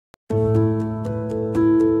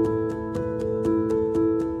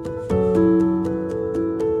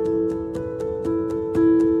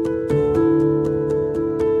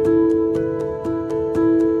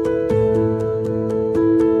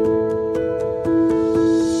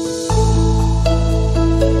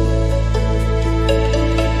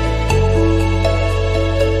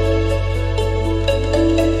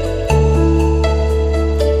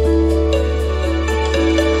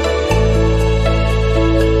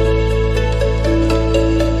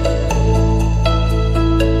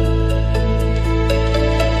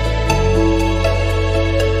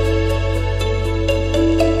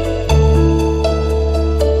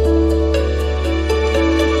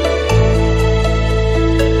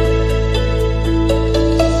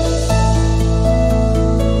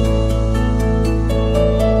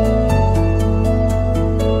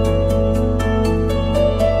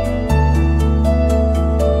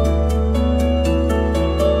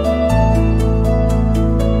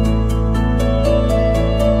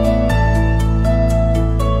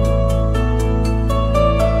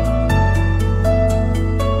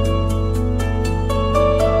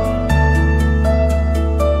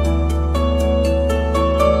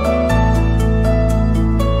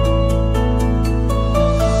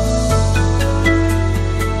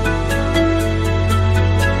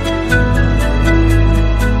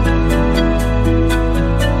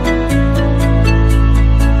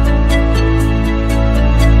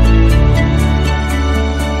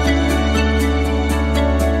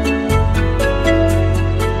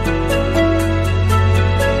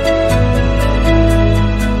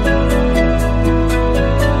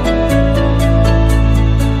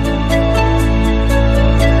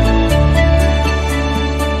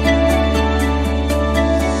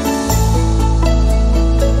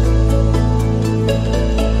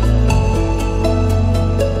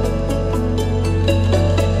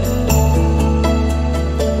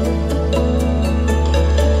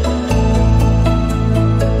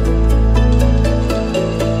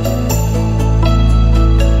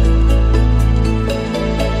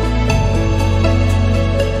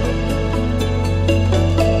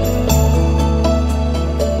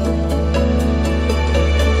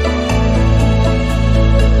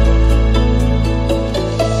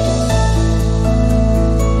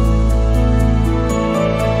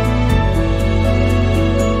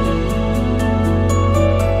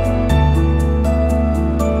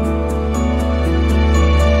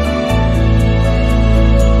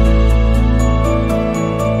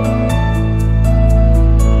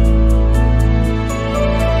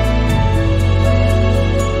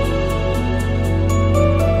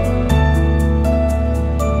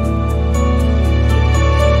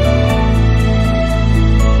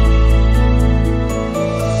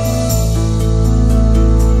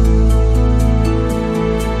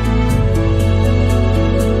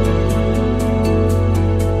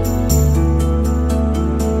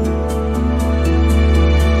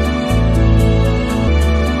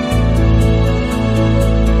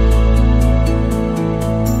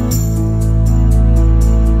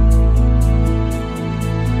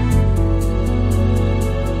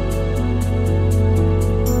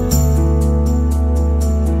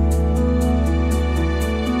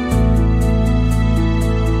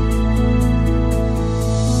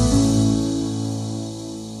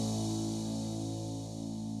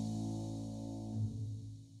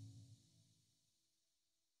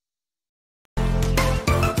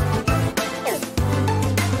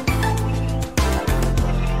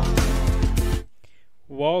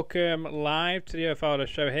welcome live to the Fowler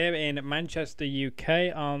show here in Manchester,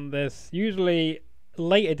 UK on this usually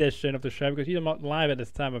late edition of the show because I'm not live at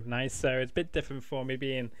this time of night, so it's a bit different for me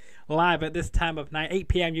being live at this time of night, 8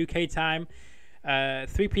 p.m. UK time,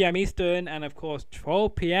 3 p.m. Eastern, and of course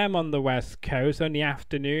 12 p.m. on the West Coast in the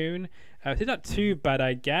afternoon. So it's not too bad,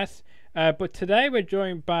 I guess. But today we're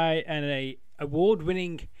joined by an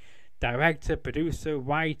award-winning director, producer,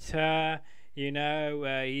 writer.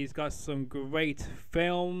 He's got some great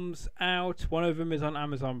films out. One of them is on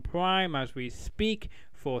Amazon Prime as we speak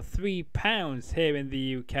for £3 here in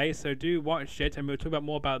the UK. So do watch it, and we'll talk about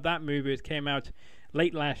more about that movie. It came out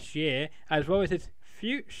late last year, as well as his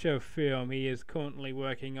future film he is currently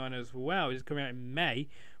working on as well. It's coming out in May.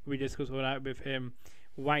 We discuss all that with him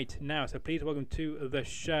right now. So please welcome to the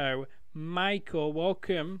show, Michael.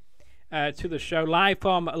 Welcome to the show, live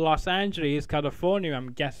from Los Angeles, California,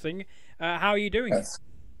 I'm guessing. How are you doing? Yes.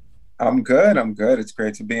 I'm good. It's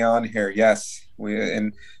great to be on here. Yes, we're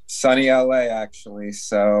in sunny LA actually,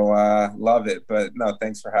 so love it. But no,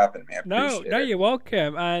 thanks for having me. I appreciate No, it. you're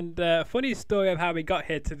welcome. And funny story of how we got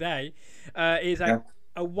here today is Yeah.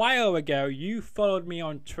 a while ago you followed me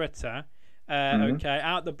on Twitter. hmm Okay,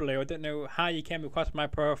 out the blue. I don't know how you came across my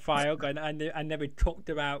profile. I never talked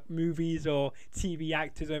about movies or TV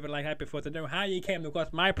actors or anything like that before. So I don't know how you came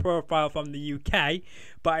across my profile from the UK,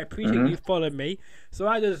 but I appreciate hmm you followed me. So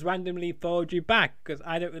I just randomly followed you back because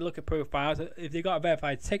I don't really look at profiles. If you got a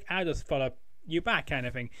verified tick, I just follow you back, kind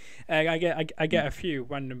of thing. I get a few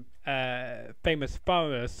random famous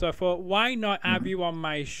followers. So I thought, why not have you on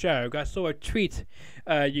my show? I saw a tweet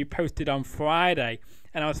you posted on Friday.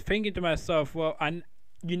 And I was thinking to myself, well,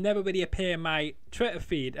 you never really appear in my Twitter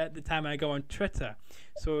feed at the time I go on Twitter.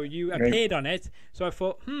 So you Great. appeared on it. So I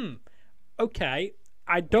thought, okay,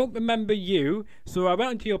 I don't remember you. So I went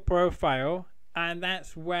onto your profile, and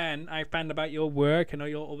that's when I found about your work and all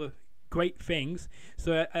your other great things.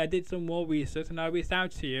 So I did some more research, and I reached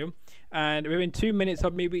out to you. And within 2 minutes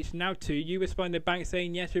of me reaching out to you, you responded back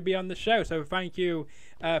saying, yes, you'll be on the show. So thank you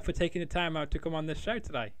for taking the time out to come on the show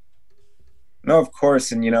today. No, of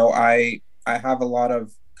course, and I have a lot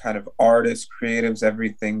of kind of artists, creatives,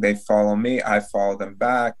 everything. They follow me, I follow them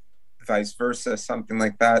back, vice versa, something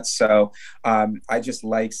like that. So I just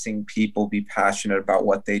like seeing people be passionate about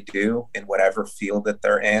what they do in whatever field that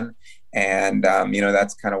they're in, and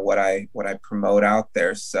that's kind of what I promote out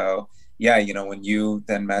there. So yeah, when you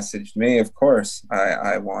then messaged me, of course,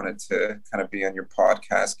 I wanted to kind of be on your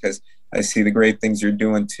podcast because I see the great things you're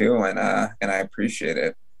doing too, and I appreciate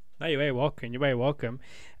it. No, you're very welcome. You're very welcome.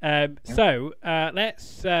 Yeah, So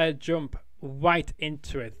let's jump right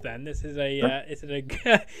into it. Then sure, this is a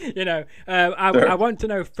I sure. want to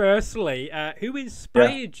know firstly who Yeah.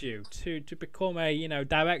 inspired you to become a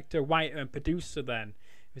director, writer, and producer. Then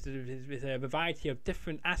with a variety of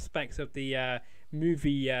different aspects of the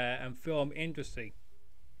movie and film industry.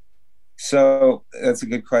 So that's a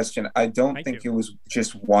good question. I don't Thank think you. it was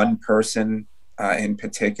just one person in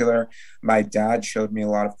particular. My dad showed me a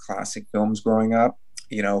lot of classic films growing up,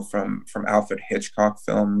 from Alfred Hitchcock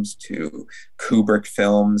films to Kubrick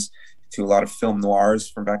films to a lot of film noirs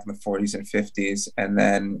from back in the 40s and 50s. And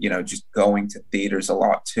then, just going to theaters a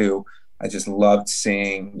lot too. I just loved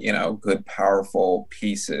seeing, good, powerful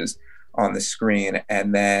pieces on the screen.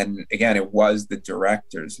 And then again, it was the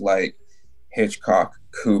directors like Hitchcock,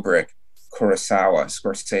 Kubrick, Kurosawa,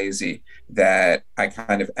 Scorsese that I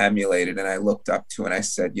kind of emulated and I looked up to, and I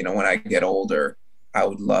said, when I get older, I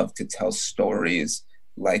would love to tell stories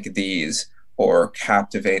like these or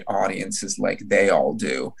captivate audiences like they all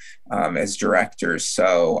do as directors.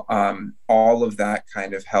 So all of that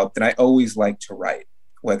kind of helped. And I always liked to write,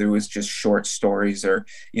 whether it was just short stories or,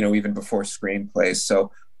 even before screenplays.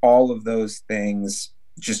 So all of those things,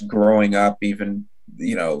 just growing up, even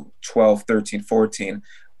 12, 13, 14,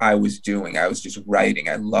 I was just writing.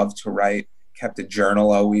 I loved to write, kept a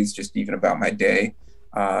journal always, just even about my day.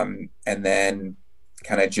 And then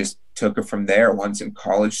kind of just took it from there. Once in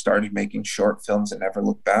college, started making short films and never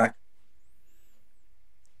looked back.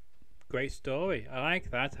 Great story. I like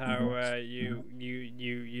that. How hmm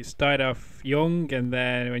you start off young, and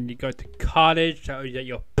then when you go to college, that was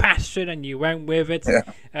your passion, and you went with it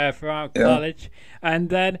Yeah, throughout yeah. college. And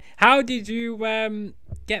then, how did you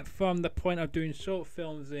get from the point of doing short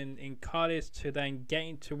films in college to then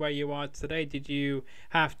getting to where you are today? Did you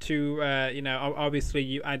have to, obviously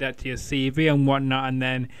you add that to your CV and whatnot, and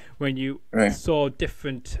then when you Right. saw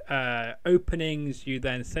different openings, you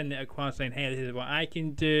then send it across saying, hey, this is what I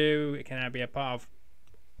can do. Can I be a part of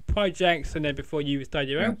projects? And then before you start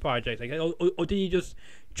your Yeah. own project, like, or did you just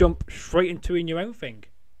jump straight into in your own thing?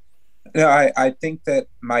 No, I think that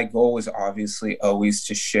my goal was obviously always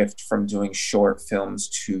to shift from doing short films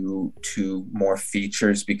to more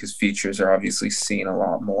features, because features are obviously seen a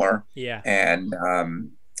lot more, Yeah. and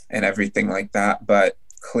and everything like that. But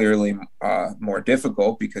clearly more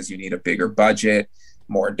difficult because you need a bigger budget,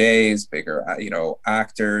 more days, bigger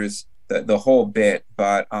actors, the whole bit.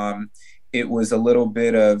 But it was a little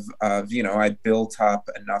bit of I built up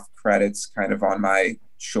enough credits kind of on my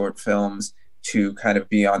short films to kind of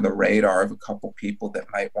be on the radar of a couple people that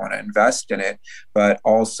might want to invest in it. But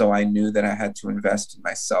also, I knew that I had to invest in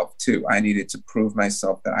myself too. I needed to prove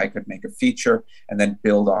myself that I could make a feature and then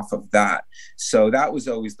build off of that. So that was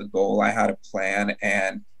always the goal. I had a plan,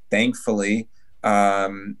 and thankfully,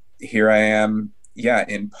 here I am, yeah,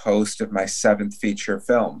 in post of my seventh feature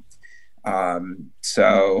film.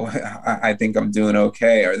 So I think I'm doing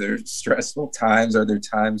okay. Are there stressful times? Are there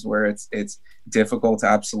times where it's difficult?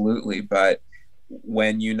 Absolutely. But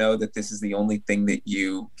when you know that this is the only thing that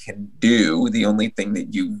you can do, the only thing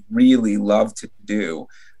that you really love to do,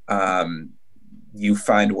 um, you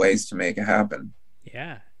find ways to make it happen.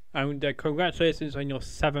 Yeah. And congratulations on your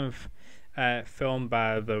seventh film,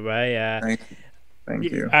 by the way. Thank you. Thank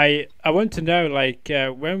you. I want to know, like,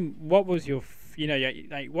 what was your,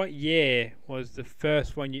 like, what year was the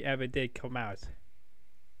first one you ever did come out?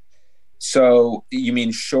 So you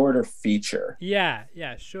mean short or feature? Yeah,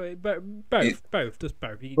 yeah, sure, but It, just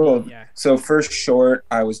both. well, Yeah. so first short,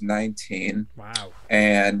 I was 19, Wow.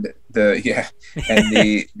 and the yeah, and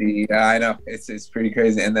the I know it's pretty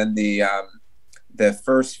crazy. And then the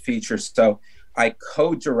first feature. So I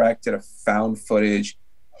co-directed a found footage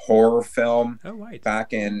horror film Oh, right.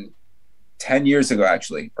 back in 10 years ago,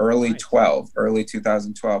 actually, Right. early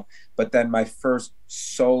 2012. But then my first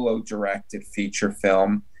solo directed feature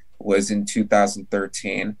film was in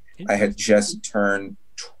 2013. I had Interesting. just turned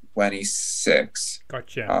 26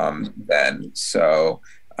 Gotcha. then. So,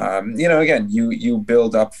 again, you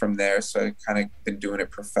build up from there. So I've kind of been doing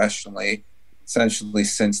it professionally essentially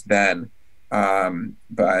since then.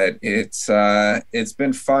 But it's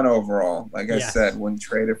been fun overall. Like I said, Yes. wouldn't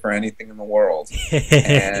trade it for anything in the world.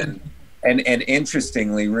 And and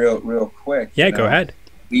interestingly, real quick, Yeah, go ahead.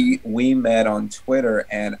 we met on Twitter,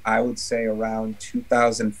 and I would say around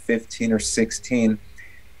 2015 or 16,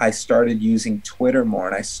 I started using Twitter more,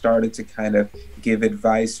 and I started to kind of give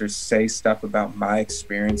advice or say stuff about my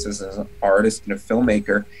experiences as an artist and a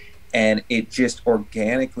filmmaker. And it just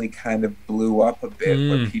organically kind of blew up a bit,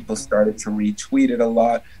 where Mm. people started to retweet it a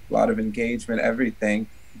lot of engagement, everything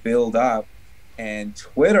build up. And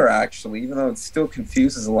Twitter, actually, even though it still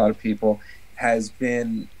confuses a lot of people, has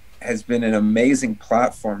been has been an amazing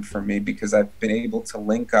platform for me, because I've been able to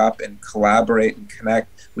link up and collaborate and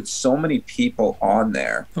connect with so many people on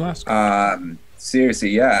there. Well, that's good. Seriously,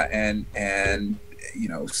 yeah, and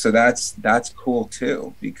so that's cool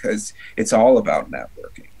too, because it's all about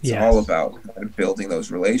networking. It's all Yes. about building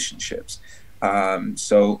those relationships.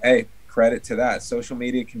 So hey, credit to that. Social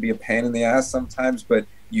media can be a pain in the ass sometimes, but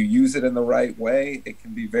you use it in the right way, it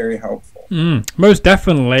can be very helpful. Most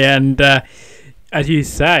definitely, and as you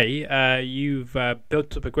say, you've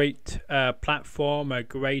built up a great platform, a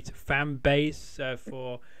great fan base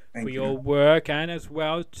for Thank your you. work, and as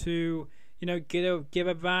well to give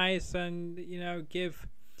advice and give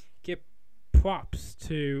props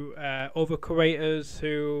to other creators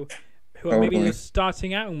who are maybe Totally. just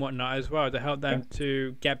starting out and whatnot as well, to help Yeah. them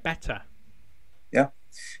to get better. Yeah.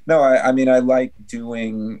 No, I mean, I like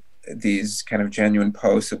doing these kind of genuine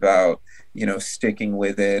posts about, sticking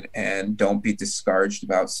with it and don't be discouraged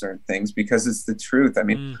about certain things, because it's the truth. I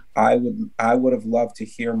mean, Mm, I would have loved to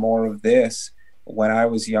hear more of this when I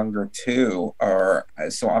was younger too. Or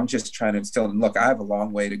so I'm just trying to instill. And look, I have a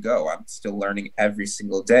long way to go. I'm still learning every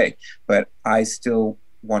single day, but I still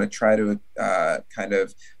want to try to kind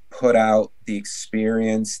of put out the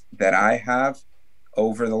experience that I have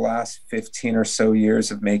over the last 15 or so years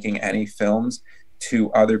of making any films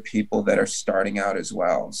to other people that are starting out as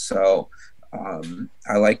well. So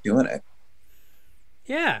I like doing it.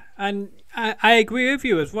 yeah, and I agree with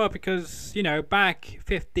you as well, because back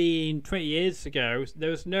 15, 20 years ago there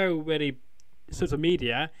was no really social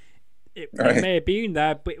media. All It right. may have been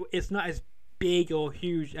there, but it's not as big or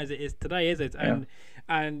huge as it is today, is it? Yeah.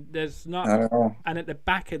 And there's not. Not at all. And at the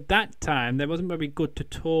back at that time, there wasn't very good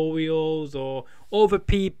tutorials or other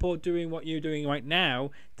people doing what you're doing right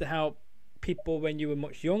now to help people when you were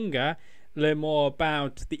much younger learn more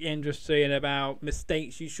about the industry and about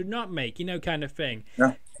mistakes you should not make, kind of thing.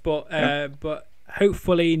 Yeah. Yeah. But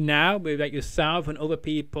hopefully now, with like yourself and other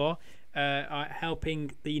people, are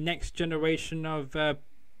helping the next generation of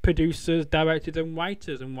producers, directors, and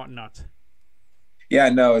writers and whatnot. Yeah,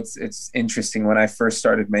 no, it's interesting. When I first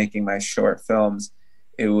started making my short films,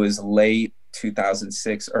 it was late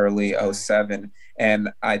 2006, early Right. '07, and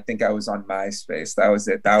I think I was on MySpace. That was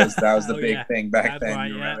it. That was the Oh big yeah, thing back that's then. right.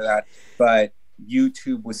 You Yeah. remember that? But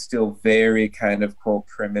YouTube was still very kind of quote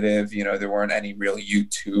primitive. There weren't any real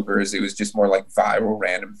YouTubers. It was just more like viral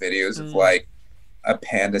random videos of Mm. like a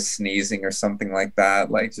panda sneezing or something like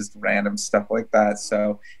that, like just random stuff like that.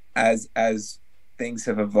 So as things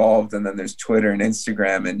have evolved, and then there's Twitter and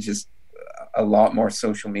Instagram and just a lot more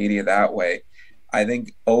social media that way. I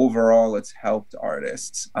think overall it's helped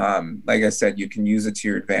artists. Like I said, you can use it to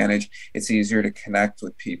your advantage. It's easier to connect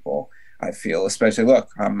with people. I feel, especially look,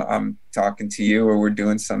 I'm talking to you, or we're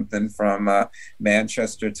doing something from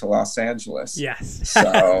Manchester to Los Angeles. Yes. For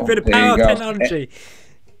So the there you power of go. technology.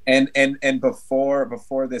 And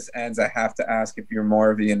before this ends, I have to ask if you're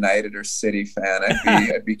more of a United or City fan.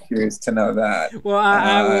 I'd be curious to know that. Well,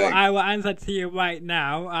 Uh, I will answer to you right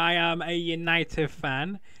now. I am a United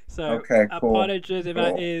fan, so okay, cool, apologies if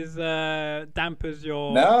that cool. is dampers No,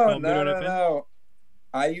 your mood or no, no, anything. no.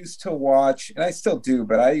 I used to watch, and I still do,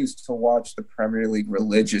 but I used to watch the Premier League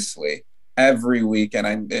religiously every week,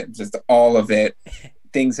 and just all of it.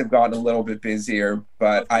 Things have gotten a little bit busier,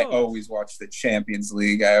 but Of I course. always watch the Champions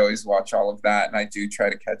League. I always watch all of that, and I do try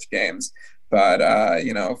to catch games. But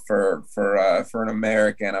for an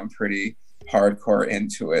American, I'm pretty hardcore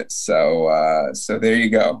into it. So there you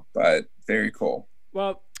go. But very cool.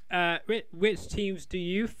 Well, which teams do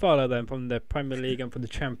you follow then from the Premier League and from the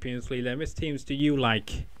Champions League? Then which teams do you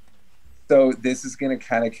like? So this is gonna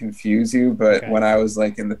kind of confuse you, but Okay. when I was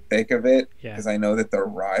like in the thick of it, Yeah. because I know that they're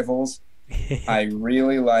rivals, I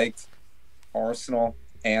really liked Arsenal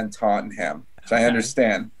and Tottenham, which I Okay.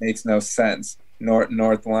 understand makes no sense.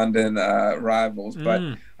 North London rivals, but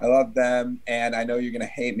Mm. I love them, and I know you're gonna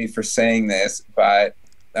hate me for saying this, but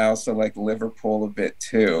I also like Liverpool a bit Oh,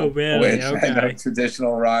 too, really? which I know Okay.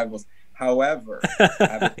 traditional rivals. However, I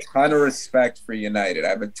have a ton of respect for United. I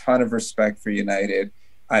have a ton of respect for United.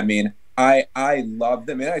 I mean, I love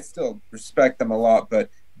them, and I still respect them a lot. But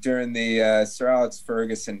during the Sir Alex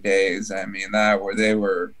Ferguson days, I mean, they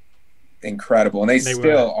were incredible, and they They were.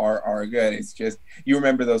 still are good. It's just you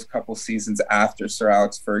remember those couple seasons after Sir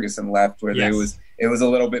Alex Ferguson left, where they Yes. was it was a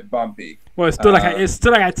little bit bumpy. Well, it's still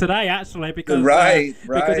like today actually Right,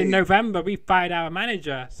 because in right. November we fired our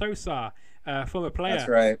manager Sosa, former That's player,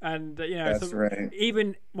 right. and That's so right.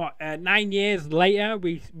 even 9 years later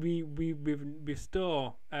we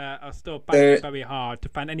still are still fighting There, very hard to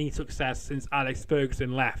find any success since Alex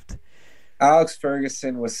Ferguson left. Alex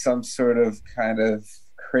Ferguson was some sort of kind of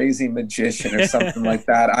crazy magician or something like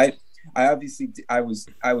that. I obviously I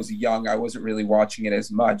was young. I wasn't really watching it as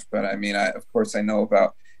much, but I mean, of course I know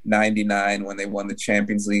about '99 when they won the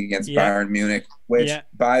Champions League against Yeah, Bayern Munich. Which, yeah,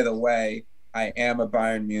 by the way, I am a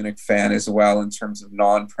Bayern Munich fan as well in terms of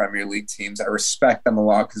non-Premier League teams. I respect them a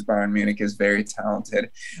lot because Bayern Munich is very talented.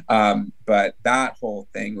 But that whole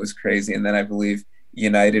thing was crazy, and then I believe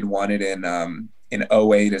United won it in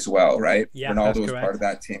 '08 as well, right? yeah. That's Ronaldo was part of correct.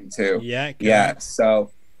 that team too. Yeah, Yeah, correct.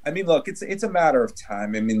 so I mean, look, it's a matter of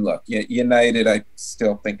time. I mean, look, United, I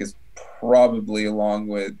still think is probably along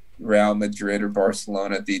with Real Madrid or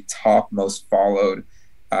Barcelona the top most followed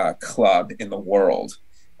club in the world.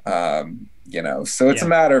 So it's a Yeah.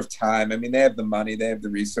 matter of time. I mean, they have the money, they have the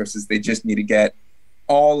resources. They just need to get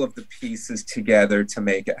all of the pieces together to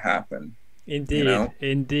make it happen. You Indeed, know,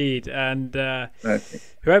 indeed, and but,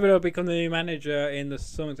 whoever will become the new manager in the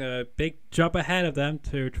summer, a big job ahead of them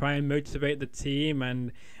to try and motivate the team,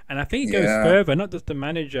 and I think it goes yeah, further, not just the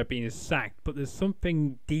manager being sacked, but there's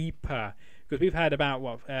something deeper because we've had about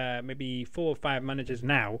maybe 4 or 5 managers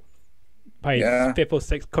now, probably yeah. fifth or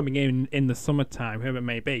sixth coming in the summertime, whoever it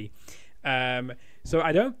may be. Um, so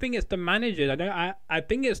I don't think it's the managers. I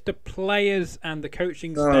think it's the players and the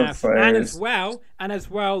coaching Oh, staff, players. and as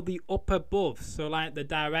well the upper above. So like the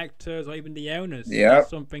directors or even the owners need Yep.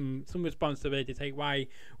 some responsibility to take. Why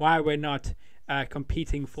we're not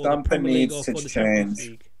competing for the Something Premier League needs or to for the Champions change.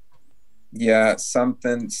 League. Yeah,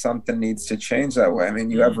 something needs to change that way. I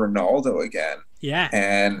mean, you have Mm. Ronaldo again, Yeah.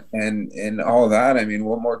 and all that. I mean,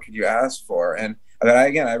 what more could you ask for? And but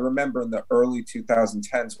again, I remember in the early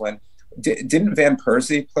 2010s when didn't Van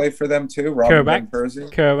Persie play for them too? Robin Van Correct.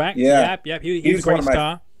 Persie. Correct. Yeah, Yep. Yep. He he was a was one great of my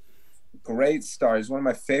star. great stars. One of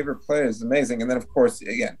my favorite players. Amazing. And then of course,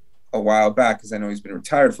 again, a while back because I know he's been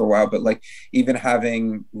retired for a while, but like even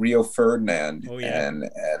having Rio Ferdinand Oh yeah.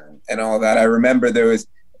 and all that. I remember there was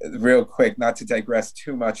real quick, not to digress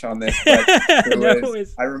too much on this, but there No, was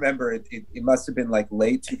it's I remember it must have been like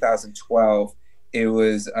late 2012. It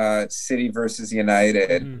was City versus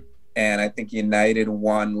United, mhm. and I think United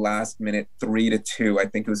won last minute 3-2. I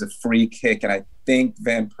think it was a free kick, and I think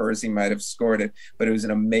Van Persie might have scored it, but it was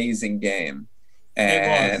an amazing game. It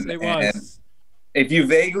was. And It and was. if you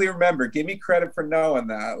vaguely remember, give me credit for knowing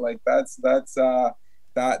that. Like that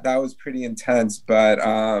was pretty intense. But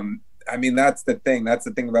I mean, that's the thing. That's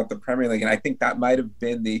the thing about the Premier League, and I think that might have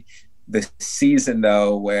been the season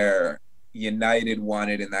though where United won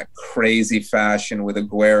it in that crazy fashion with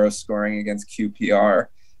Aguero scoring against QPR.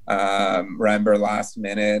 Remember last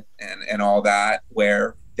minute and all that,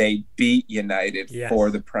 where they beat United for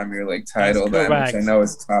Yes. the Premier League That's title then, which I correct. know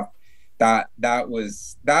is tough. That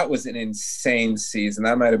was an insane season.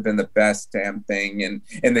 That might have been the best damn thing,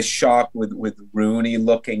 and the shock with Rooney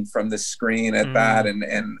looking from the screen at that,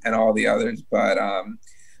 Mm. and all the others. But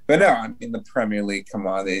no, I mean the Premier League. Come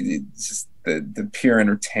on, it's just the pure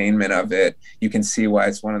entertainment of it. You can see why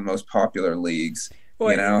it's one of the most popular leagues. Well,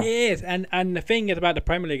 You it know? is, and the thing is about the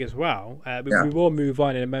Premier League as well. Yeah, We will move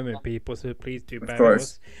on in a moment, people. So please do of bear with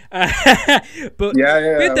us. course. But Yeah,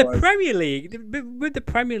 yeah, with it the was. Premier League, with the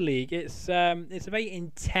Premier League, it's very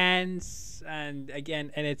intense and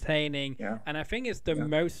again entertaining, Yeah, and I think it's the yeah.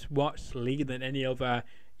 most watched league than any other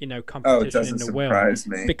Oh, it competition in doesn't the world surprise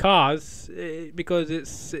me. because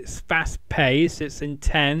it's fast paced, it's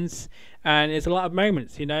intense, and it's a lot of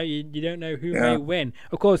moments. You don't know who may Yeah, win.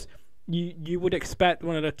 Of course, you would expect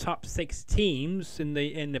one of the top six teams in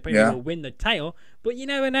the Premier League yeah. will win the title, but you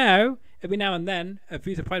never know. Every now and then, a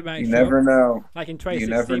few surprise might You show up, never know. like in You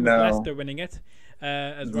never 2016 with know. Leicester winning it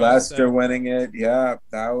as well. Leicester So winning it, yeah,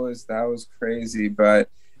 that was crazy. But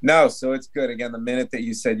no, so it's good. Again, the minute that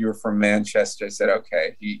you said you were from Manchester, I said,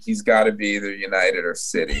 okay, he's got to be either United or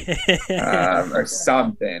City, or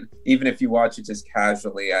something. Even if you watch it just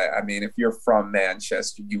casually, I mean, if you're from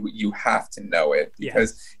Manchester, you have to know it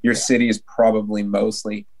because yes. your city is probably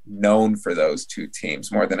mostly known for those two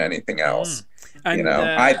teams more than anything Mm. else. And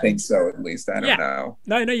I think so at least. I don't yeah, know.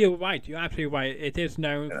 no, you're right. You're absolutely right. It is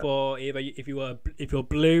known Yeah. for either if you're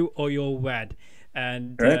blue or you're red.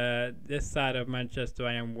 And Right? this side of Manchester,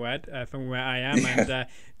 I am red from where I am. Yeah. And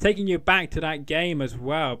taking you back to that game as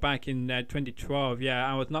well, back in 2012. Yeah,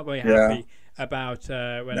 I was not very Yeah. happy about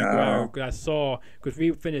when Aguero, No. because I saw, because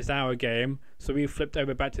we finished our game, so we flipped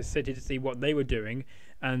over back to City to see what they were doing,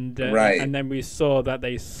 Right. and then we saw that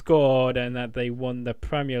they scored and that they won the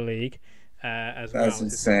Premier League as well. That's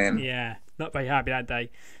insane. Yeah, not very happy that day,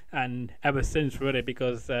 and ever since really,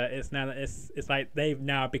 because it's now that it's like they've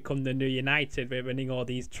now become the new United. We're winning all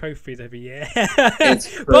these trophies every year.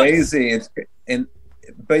 It's But crazy. And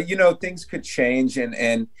but things could change,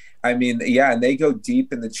 and I mean, yeah, and they go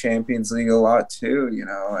deep in the Champions League a lot too,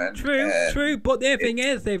 true. But the other it, thing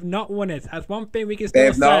is, they've not won it. That's one thing we can they still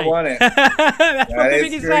have not say. won it. That's one That thing we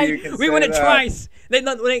is can true. say. You can We say won it that. twice. They've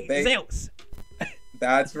not won it They zilch.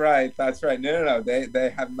 That's right. That's right. No, no, no. They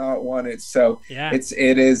have not won it. So Yeah.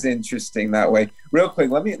 it is interesting that way. Real quick,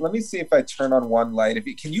 let me see if I turn on one light. If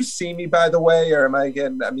you can you see me by the way, or am I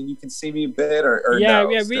getting? I mean, you can see me a bit, or Yeah, no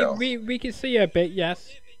yeah, still. we can see you a bit, yes.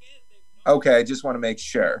 Okay, I just want to make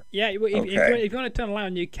sure. Yeah, Okay. if you want to turn the light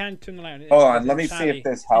on, you can turn the light on. Hold It's on. Let me see if entirely,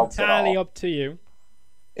 this helps at entirely all. up to you.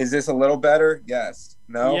 Is this a little better? Yes.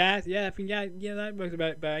 No? Yeah, I think yeah, that works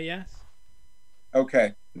about better, yes.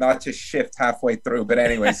 Okay. Not to shift halfway through, but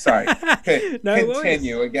anyway, sorry. No worries.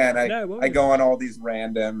 Continue. Again, No I worries. go on all these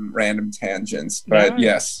random tangents, but No,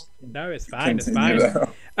 yes, no, it's fine, it's continue fine. though.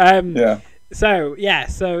 Um, Yeah. so yeah,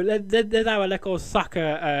 so there's our little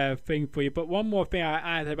soccer thing for you. But one more thing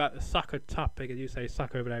I had about the soccer topic, as you say,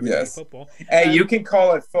 soccer over there, we say Yes. football. Hey, you can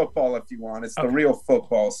call it football if you want. It's the Okay. real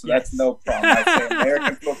football, so that's Yes. no problem. I say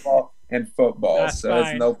American football and football, That's so it's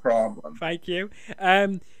fine. no problem. Thank you.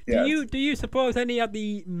 Yes. Do you support any of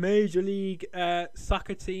the major league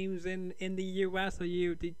soccer teams in the US? Or do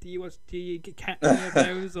you catch any of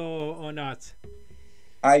those or not?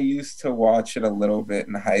 I used to watch it a little bit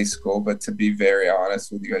in high school, but to be very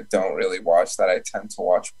honest with you, I don't really watch that. I tend to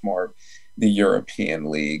watch more the European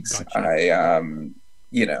leagues. Gotcha.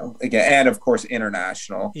 Again, and of course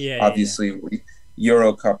international. Yeah. Obviously,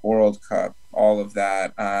 Euro Cup, World Cup, all of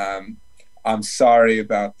that. I'm sorry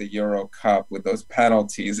about the Euro Cup with those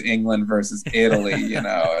penalties, England versus Italy.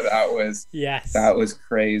 Yes. That was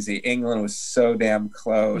crazy. England was so damn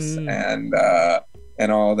close, Mm.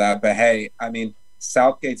 and all that. But hey, I mean,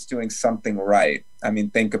 Southgate's doing something right. I mean,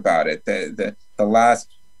 think about it. The last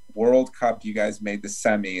World Cup, you guys made the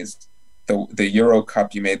semis. The Euro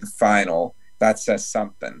Cup, you made the final. That says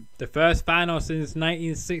something. The first final since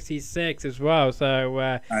 1966 as well. So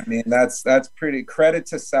I mean, that's pretty credit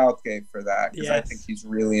to Southgate for that, because I yes. think he's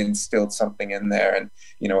really instilled something in there. And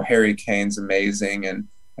Harry Kane's amazing, and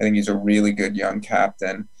I think he's a really good young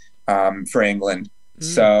captain. for England. Mm.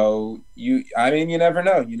 So I mean, you never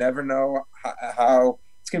know. You never know how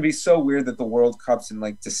it's gonna be so weird that the World Cup's in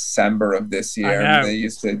like December of this I year, and know. they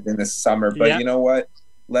used to in the summer. But Yeah. you know what?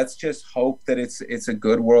 Let's just hope that it's a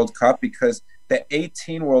good World Cup, because the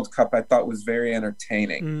 18 World Cup I thought was very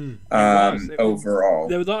entertaining It was. overall.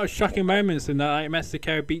 There was a lot of shocking moments in that. Like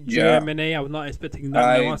Mexico beat Yeah, Germany. I was not expecting that when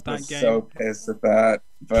I I watched that was game. so pissed at that.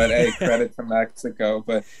 But hey, credit to Mexico.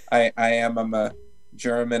 But I'm a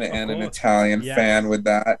German Of and an course. Italian fan Yes. with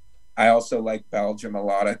that. I also like Belgium a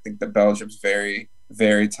lot. I think that Belgium's very,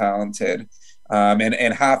 very talented.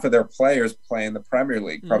 And half of their players play in the Premier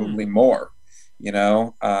League, Mm. probably more,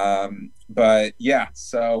 But yeah,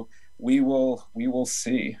 so we will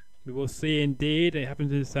see. We will see indeed. It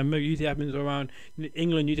happens in December. It usually happens around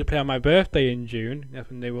England usually play on my birthday in June. That's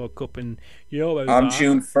when the World Cup and Euros I'm are.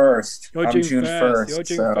 June 1st. You're I'm June June first. You're 1st.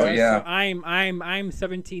 June So first. So yeah. I'm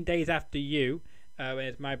 17 days after you. When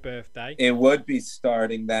it's my birthday. It would be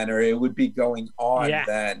starting then, or it would be going on Yeah.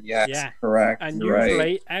 then. Yes, Yeah. correct. And You're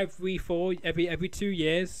right. usually every 2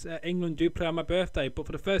 years, England do play on my birthday. But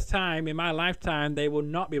for the first time in my lifetime, they will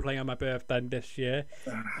not be playing on my birthday this year.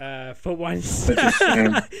 For once. Such a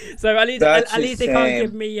shame. So at least Such a they can't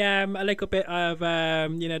give shame. me a little bit of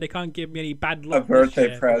they can't give me any bad A luck this birthday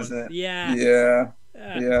year for once. present. Yeah. Yeah.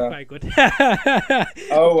 It's Yeah. quite good.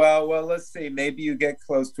 Oh well, let's see. Maybe you get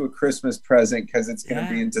close to a Christmas present because it's going to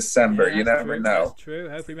be Yeah. in December. Yeah, You that's never true. know. That's true.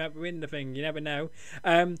 Hopefully, we might win the thing. You never know.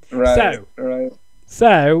 Right. So, Right.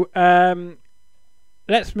 so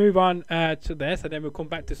let's move on to this, and then we'll come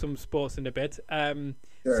back to some sports in a bit. Sure.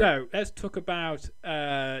 So let's talk about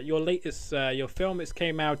your latest your film. It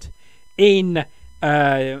came out in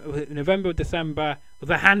November or December.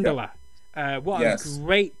 The Handler. What Yes. a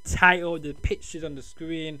great title! The pictures on the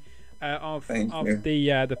screen of Thank you.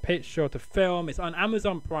 the picture of the film. It's on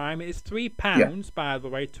Amazon Prime. It's £3, by the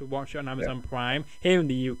way, to watch it on Amazon Prime here in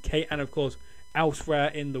the UK and of course elsewhere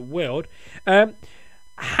in the world.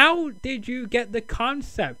 How did you get the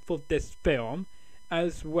concept for this film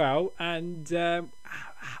as well? And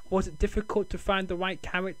was it difficult to find the right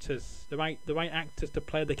characters, the right actors to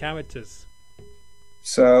play the characters?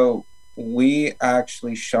 So we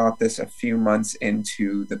actually shot this a few months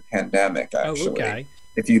into the pandemic, actually, Oh, okay.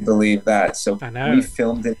 if you believe that. So I know. we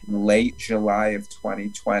filmed it in late July of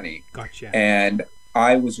 2020. Gotcha. And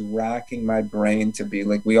I was racking my brain to be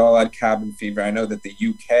like, we all had cabin fever. I know that the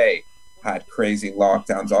UK had crazy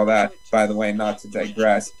lockdowns, all that. By the way, not to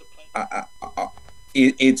digress,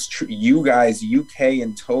 it's true. You guys, UK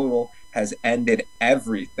in total has ended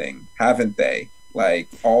everything, haven't they? Like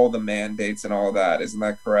all the mandates and all that. Isn't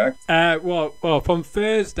that correct? Well, from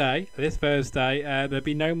this Thursday, there'll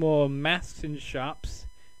be no more masks in shops.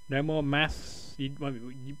 No more masks. You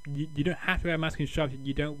don't have to wear a mask in shops.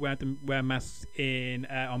 You don't wear masks in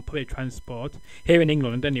on public transport here in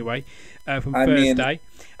England anyway. From Thursday,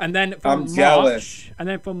 and then from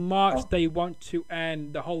March, they want to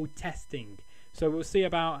end the whole testing. So we'll see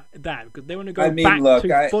about that because they want to go back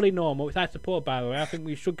to fully normal. Which I support, by the way. I think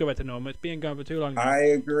we should go back to normal. It's been going for too long now. I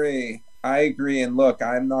agree. And look,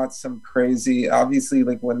 I'm not some crazy. Obviously,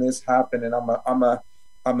 like when this happened, and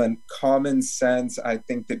I'm a common sense. I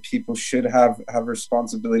think that people should have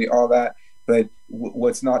responsibility, all that. But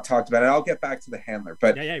what's not talked about, and I'll get back to the Handler,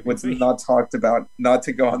 but what's not talked about, not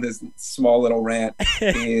to go on this small little rant,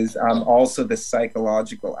 is also the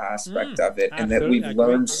psychological aspect of it, and that we've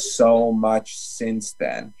learned so much since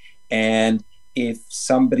then. And if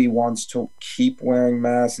somebody wants to keep wearing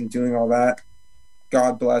masks and doing all that,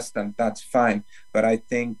 God bless them, that's fine. But I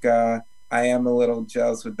think I am a little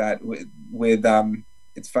jealous with that. With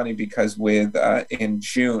it's funny because in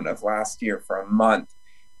June of last year, for a month,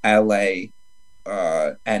 LA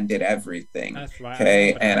ended everything. That's right.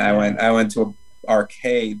 Okay, and I went to an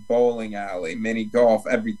arcade, bowling alley, mini golf,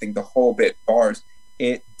 everything, the whole bit, bars.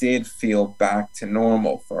 It did feel back to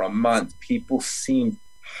normal for a month. People seemed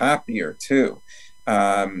happier too,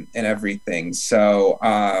 and everything. So,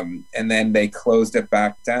 and then they closed it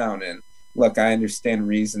back down. And look, I understand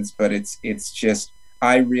reasons, but it's just,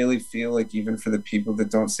 I really feel like even for the people that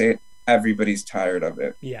don't say it, everybody's tired of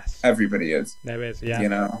it. Yes, everybody is. There is, yeah. You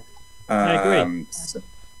know, I agree. So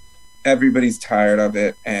everybody's tired of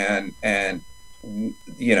it, and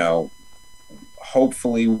you know,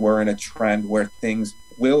 hopefully we're in a trend where things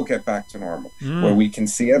will get back to normal, where we can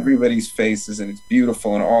see everybody's faces and it's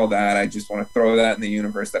beautiful and all that. I just want to throw that in the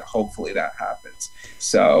universe that hopefully that happens.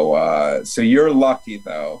 So so you're lucky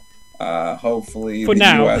though. Hopefully for the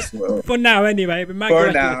now, US will. For now, anyway. But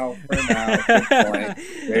for now. Good point.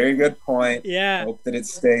 Very good point. Yeah. Hope that it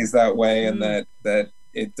stays that way and that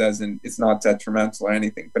it doesn't. It's not detrimental or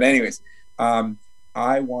anything. But anyways,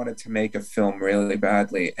 I wanted to make a film really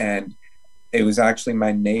badly, and it was actually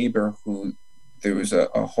my neighbor who there was a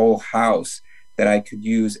whole house that I could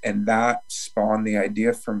use, and that spawned the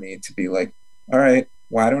idea for me to be like, all right,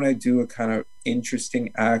 why don't I do a kind of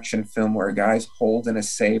interesting action film where a guy's holed in a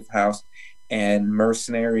safe house and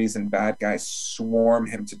mercenaries and bad guys swarm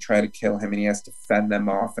him to try to kill him and he has to fend them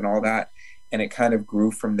off and all that. And it kind of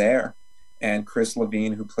grew from there. And Chris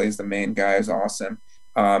Levine, who plays the main guy, is awesome.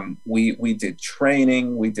 We did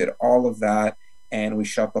training, we did all of that, and we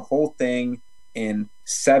shot the whole thing in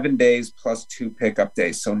 7 days plus 2 pickup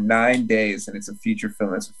days, so 9 days, and it's a feature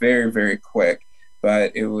film. It's very, very quick,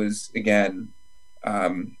 but it was again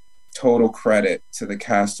total credit to the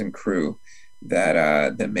cast and crew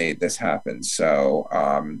that made this happen. So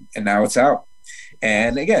and now it's out.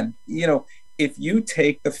 And again, if you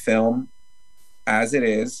take the film as it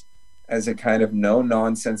is, as a kind of no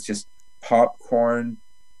nonsense, just popcorn,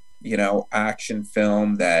 action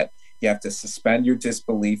film that you have to suspend your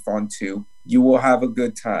disbelief onto, you will have a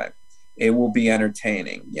good time. It will be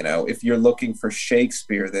entertaining. If you're looking for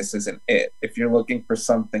Shakespeare, this isn't it. If you're looking for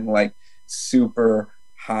something like super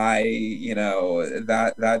high,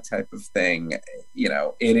 that type of thing,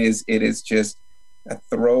 it is just a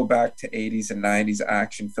throwback to 80s and 90s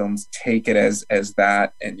action films. Take it as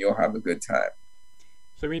that, and you'll have a good time.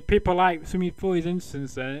 So people like, for his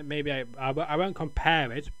instance, maybe I won't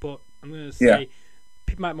compare it, but I'm going to say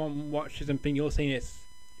people might want to watch this and think you're saying it's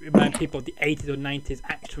remind people of the 80s or 90s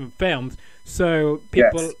action films. So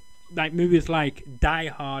people like movies like Die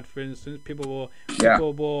Hard, for instance. People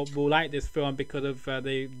will like this film because of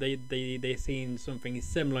they seen something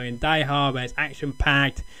similar in Die Hard, where it's action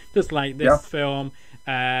packed, just like this film.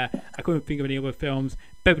 I couldn't think of any other films.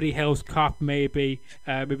 Beverly Hills Cop, maybe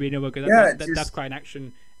another good. That's quite an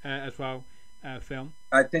action as well film.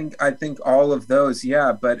 I think all of those,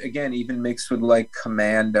 but again, even mixed with like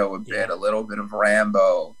Commando a bit, a little bit of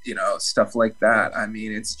Rambo, stuff like that. I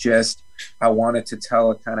mean, it's just I wanted to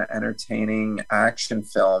tell a kind of entertaining action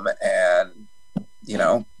film, and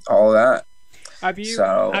all of that. Have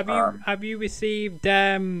you received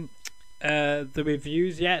the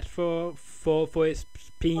reviews yet for its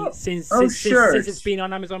since it's been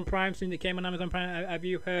on Amazon Prime, since it came on Amazon Prime? Have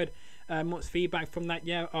you heard much feedback from that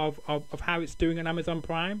yet of how it's doing on Amazon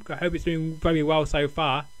Prime? I hope it's doing very well so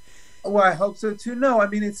far. Well, I hope so too. No, I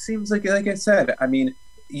mean, it seems like I said, I mean,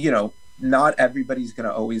 not everybody's going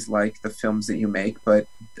to always like the films that you make, but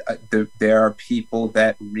there are people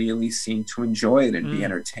that really seem to enjoy it and be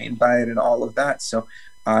entertained by it and all of that. So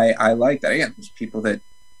I like that. Again, there's people that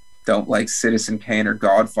don't like Citizen Kane or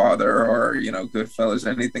Godfather or Goodfellas or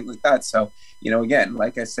anything like that. So again,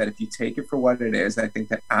 like I said, if you take it for what it is, I think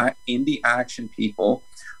that indie action people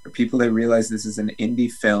or people that realize this is an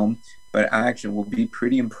indie film but action will be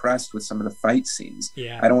pretty impressed with some of the fight scenes.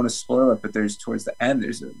 I don't want to spoil it, but there's towards the end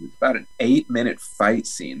there's about an 8-minute fight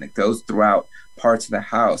scene that goes throughout parts of the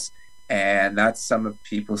house, and that's some of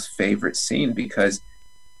people's favorite scene because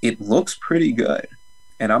it looks pretty good.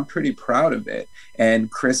 And I'm pretty proud of it.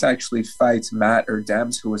 And Chris actually fights Matt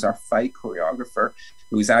Erdems, who was our fight choreographer,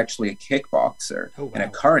 who's actually a kickboxer and a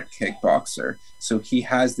current kickboxer. So he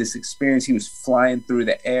has this experience. He was flying through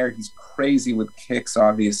the air. He's crazy with kicks,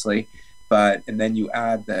 obviously. And then you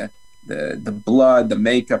add the blood, the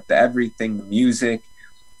makeup, the everything, the music,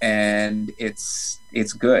 and it's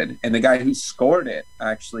good. And the guy who scored it,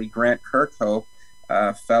 actually, Grant Kirkhope,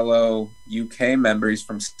 fellow UK member, he's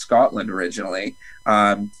from Scotland originally.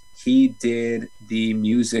 He did the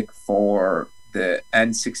music for the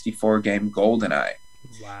N64 game GoldenEye.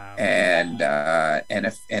 Wow. And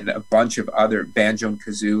a bunch of other Banjo and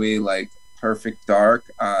Kazooie, like Perfect Dark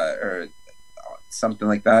or something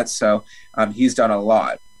like that. So he's done a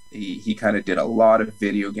lot. He kind of did a lot of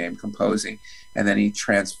video game composing, and then he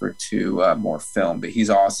transferred to more film. But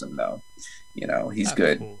he's awesome, though. He's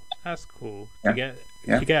good. Cool. That's cool. To get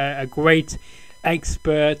a great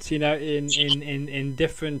expert, in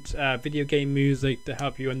different video game music to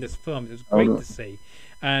help you in this film. It's great to see.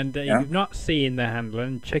 And if you've not seen The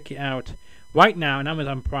Handler, check it out right now on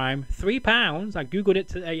Amazon Prime. £3. I googled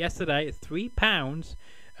it yesterday. It's £3.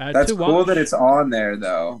 That's cool that it's on there,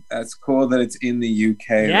 though. That's cool that it's in the UK.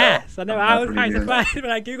 Yes, I know. I was quite surprised when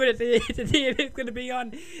I googled it to see if it's going to be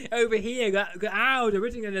on over here. I was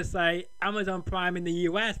originally going to say Amazon Prime in the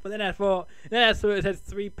US, but then I saw it says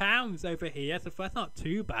 £3 over here. So that's not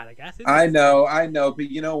too bad, I guess. I know, but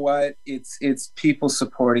you know what? It's people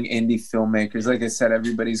supporting indie filmmakers. Like I said,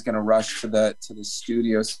 everybody's going to rush to the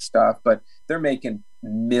studio stuff, but they're making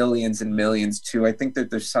millions and millions too. I think that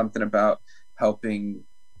there's something about helping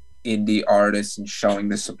indie artists and showing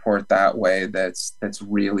the support that way that's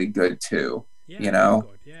really good too. Yeah, you very know?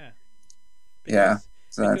 good. Yeah, Yeah.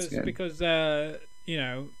 because So that's good. you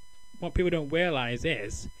know, what people don't realize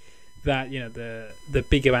is that the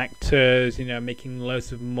bigger actors, making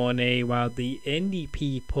loads of money, while the indie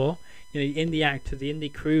people, the indie actors, the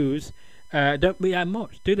indie crews, don't really have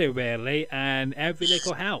much, do they really? And every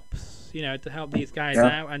little helps, to help these guys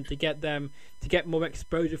Yeah. out and to get more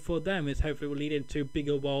exposure for them. Is hopefully will lead into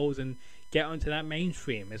bigger roles and get onto that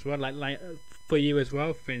mainstream as well. Like for you as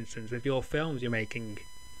well, for instance, with your films you're making.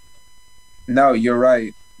 No, you're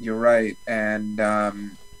right. You're right. And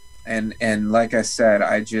like I said,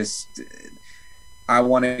 I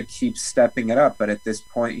want to keep stepping it up, but at this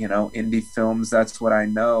point, indie films, that's what I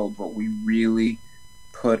know, but we really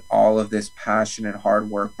put all of this passion and hard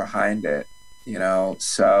work behind it.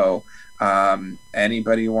 So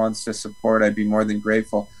anybody who wants to support, I'd be more than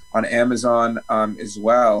grateful. On Amazon as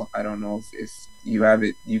well. I don't know if you have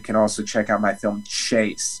it. You can also check out my film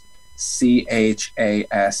Chase, Chase,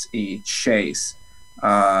 Chase,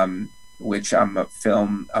 which I'm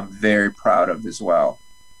very proud of as well.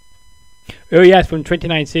 Oh yes, from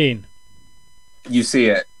 2019. You see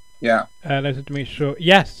it, yeah. Let me sure.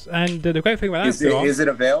 Yes, and the great thing about that film is it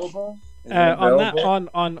available? on that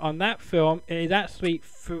on that film it is actually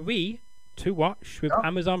free to watch with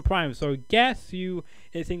Amazon Prime. So guess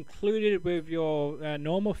it's included with your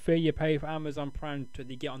normal fee you pay for Amazon Prime to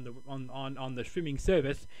get on the streaming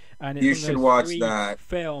service, and it's you should watch that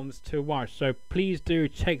films to watch. So please do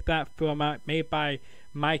check that film out, made by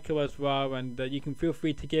Michael as well, and you can feel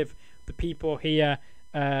free to give the people here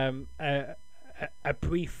a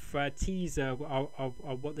brief teaser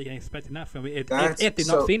of what they can expect in that film if they've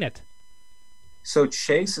not seen it. So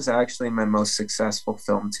Chase is actually my most successful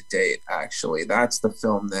film to date. Actually, that's the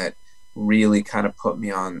film that really kind of put me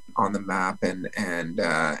on the map and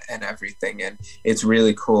everything. And it's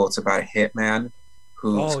really cool. It's about a hitman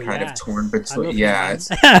who's kind of torn between. Yeah,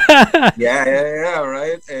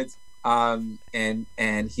 right. It's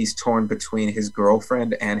and he's torn between his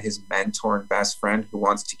girlfriend and his mentor and best friend, who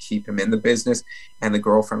wants to keep him in the business, and the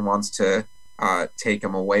girlfriend wants to take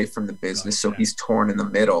him away from the business. So he's torn in the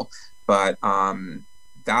middle. But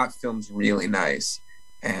that film's really nice,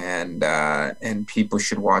 and people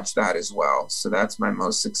should watch that as well. So that's my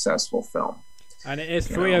most successful film. And it is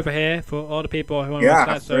free over here for all the people who want to watch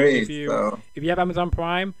that. So free, if you have Amazon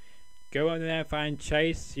Prime, go on there and find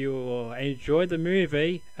Chase. You'll enjoy the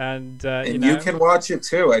movie, and you can watch it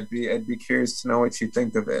too. I'd be curious to know what you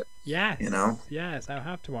think of it. Yes, yes, I'll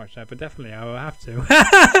have to watch that, but definitely I will have to.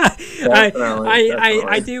 Definitely.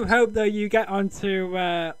 I do hope though you get onto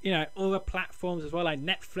other platforms as well, like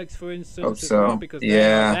Netflix, for instance, as well, because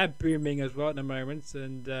they're booming as well at the moment,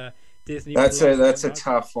 and Disney. That's a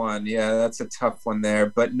tough one. Yeah, that's a tough one there.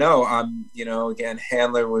 But no, again,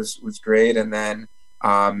 Handler was great, and then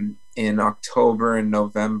in October and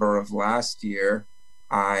November of last year,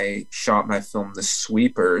 I shot my film The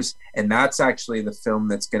Sweepers, and that's actually the film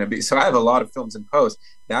that's going to be, so I have a lot of films in post.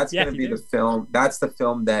 That's going to be the film, that's the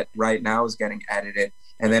film that right now is getting edited,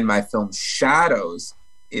 and then my film Shadows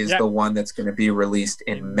is the one that's going to be released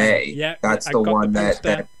in May. That's the one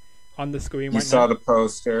that on the screen you saw the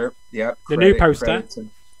poster. Yep. The new poster.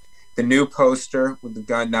 The new poster with the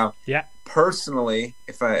gun. Now, yeah. Personally,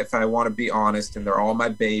 if I want to be honest, and they're all my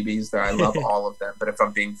babies, that I love all of them, but if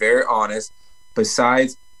I'm being very honest,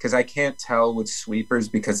 besides, because I can't tell with Sweepers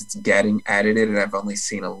because it's getting edited and I've only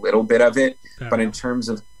seen a little bit of it, but in terms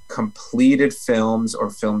of completed films or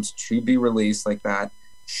films to be released like that,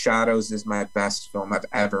 Shadows is my best film I've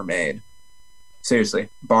ever made. Seriously,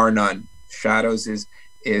 bar none. Shadows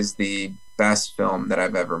is the best film that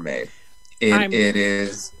I've ever made. It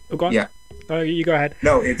is. Oh, go on. Yeah. Oh, you go ahead.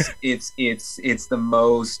 No, it's the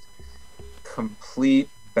most complete,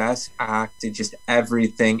 best acted, just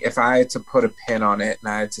everything. If I had to put a pin on it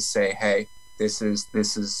and I had to say, hey, this is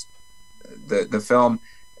the film,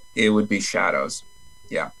 it would be Shadows.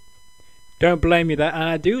 Yeah. Don't blame me that. And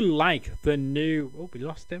I do like the new. Oh, we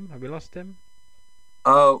lost him. Have we lost him?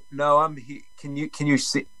 Oh no, I'm. Can you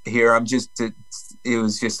see here? I'm just. It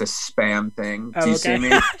was just a spam thing. Do you see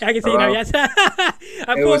me? I can see you now. Yes.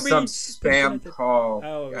 It was some spam call.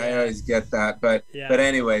 Oh, I always get that, but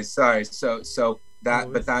anyway, sorry. So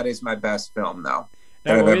that is my best film though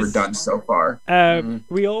that I've ever done so far.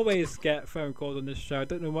 We always get phone calls on this show. I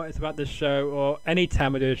don't know what it's about this show or any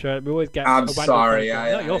time we do a show. We always get. I'm sorry.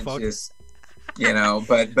 Not your fault.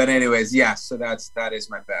 But anyways, yes. So that is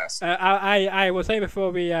my best. I will say before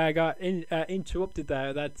we got interrupted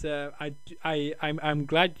there that I'm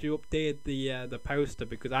glad you updated the poster,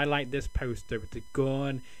 because I like this poster with the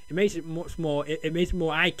gun. It makes it much more. It makes it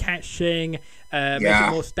more eye catching. Makes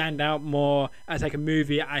it more stand out more as like a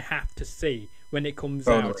movie I have to see. when it comes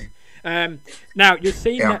out. Totally. Now you've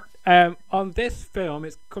seen Yeah. that on this film.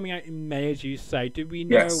 It's coming out in May, as you say. Do we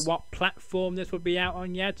know Yes. what platform this will be out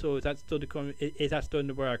on yet, or is that still to come? Is that still in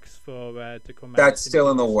the works for to come out That's in still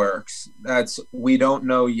in the theaters? works. That's we don't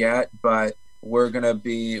know yet, but we're gonna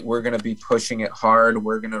be pushing it hard.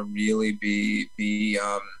 We're gonna really be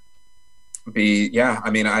yeah. I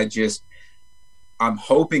mean, I'm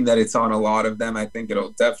hoping that it's on a lot of them. I think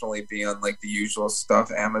it'll definitely be on like the usual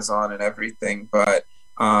stuff, Amazon and everything. But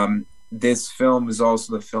this film is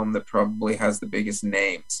also the film that probably has the biggest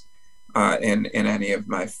names in any of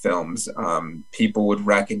my films. People would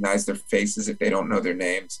recognize their faces if they don't know their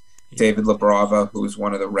names. David Interesting. LaBrava, who's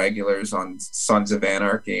one of the regulars on Sons of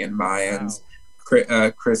Anarchy and Wow. Mayans.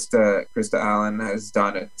 Krista Allen has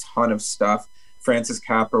done a ton of stuff. Francis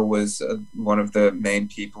Capra was one of the main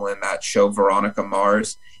people in that show, Veronica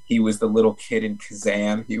Mars. He was the little kid in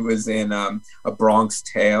Kazam. He was in A Bronx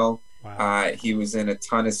Tale. Wow. He was in a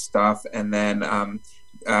ton of stuff. And then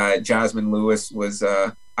Jasmine Lewis was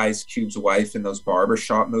Ice Cube's wife in those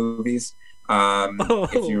barbershop movies. If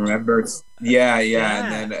you Oh, remember, yeah,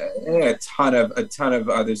 yeah. And yeah. then a ton of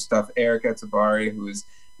other stuff. Eric Etabari, who's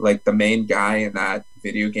like the main guy in that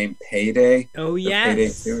video game Payday, Oh, the Payday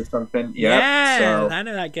 2 yes. or something. Yep. Yes, So I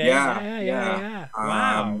know that game. yeah, Yeah, yeah, yeah. yeah.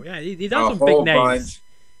 Wow. Yeah, he does A some big whole names. bunch.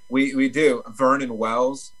 We do. Vernon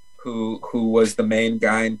Wells, who was the main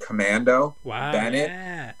guy in Commando, Wow, Bennett,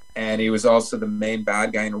 yeah. and he was also the main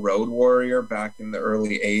bad guy in Road Warrior back in the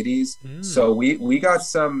early '80s. Mm. So we got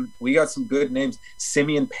some good names.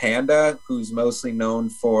 Simeon Panda, who's mostly known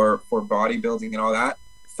for bodybuilding and all that,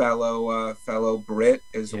 fellow Brit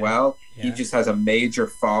as Yeah, well. He yeah. just has a major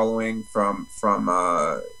following from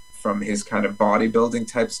his kind of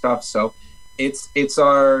bodybuilding type stuff. So it's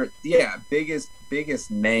our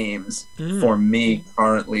biggest names Mm. for me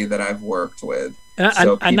currently that I've worked with. And, and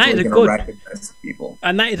So and that people is are a gonna good recognize people.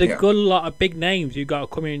 and that is a Yeah, good lot of big names you got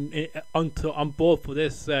coming on board for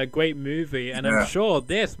this great movie, and I'm yeah. sure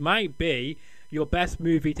this might be your best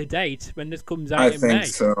movie to date when this comes out I in think May.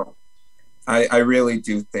 so. I really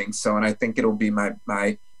do think so, and I think it'll be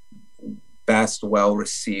my best well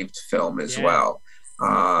received film as Yeah. well.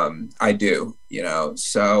 I do,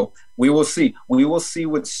 So we will see. We will see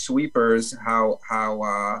with Sweepers how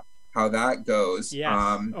that goes. Yes.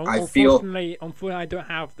 I feel. Unfortunately, I don't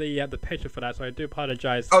have the picture for that, so I do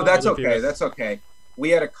apologize Oh, to all that's the okay. viewers. That's okay. We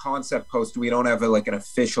had a concept poster. We don't have like an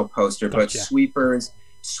official poster, but Gotcha. Sweepers.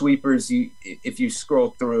 If you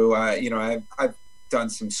scroll through, I've done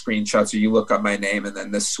some screenshots, or you look up my name and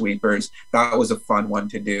then the Sweepers. That was a fun one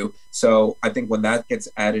to do. So I think when that gets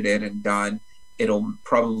edited and done, it'll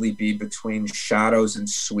probably be between Shadows and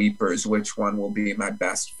Sweepers, which one will be my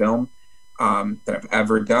best film that I've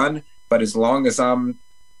ever done. But as long as I'm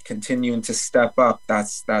continuing to step up,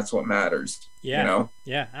 that's what matters. You Yeah, know.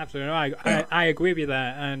 yeah, absolutely. No, Yeah. I agree with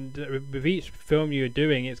that. And with each film you're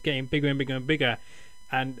doing, it's getting bigger and bigger and bigger.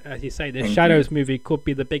 And as you say, the Thank you. Shadows movie could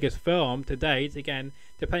be the biggest film to date. Again,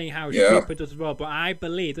 depending how Yeah. Sweeper does as well. But I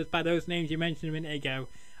believe, just by those names you mentioned a minute ago,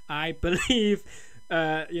 I believe,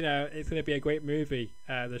 it's going to be a great movie.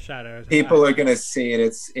 The Shadows. People are gonna see it.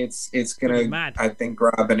 It's Gonna be gonna, mad. I think,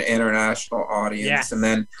 grab an international audience. And Yes.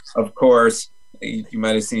 then, of course, you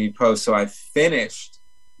might have seen me post. So I finished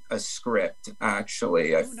a script.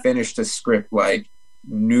 Actually, I Oh, no. finished a script like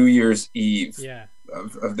New Year's Eve Yeah.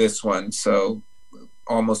 of this one. So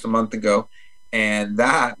almost a month ago, and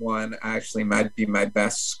that one actually might be my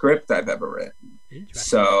best script I've ever written. Interesting.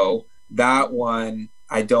 So that one,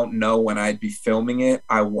 I don't know when I'd be filming it.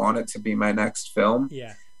 I want it to be my next film,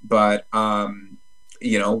 Yeah. but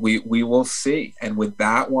we will see. And with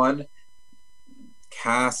that one,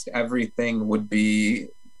 cast everything would be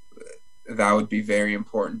very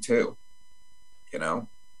important too. You know.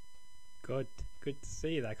 Good. Good to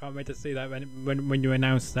see that. I can't wait to see that when you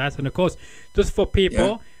announce that. And of course, just for people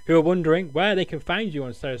Yeah. who are wondering where they can find you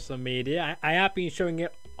on social media, I have been showing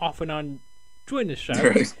it off and on during the show.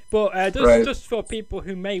 Right. But just Right. just for people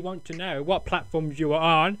who may want to know what platforms you are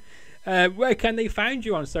on, where can they find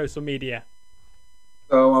you on social media?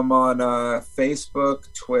 So I'm on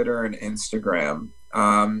Facebook, Twitter, and Instagram.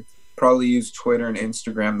 Probably use Twitter and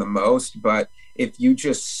Instagram the most, but if you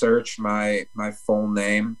just search my full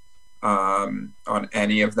name on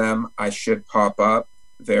any of them, I should pop up.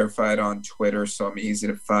 Verified on Twitter, so I'm easy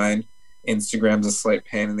to find. Instagram's a slight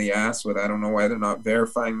pain in the ass, but I don't know why they're not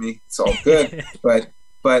verifying me. It's all good,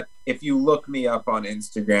 but if you look me up on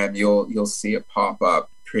Instagram, you'll see it pop up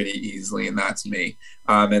pretty easily, and that's me.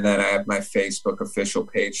 And then I have my Facebook official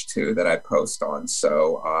page too that I post on.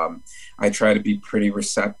 So I try to be pretty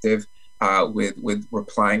receptive with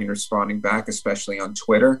replying and responding back, especially on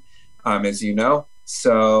Twitter. as you know.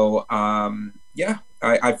 So yeah,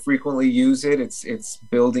 I frequently use it. It's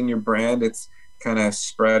building your brand. It's kind of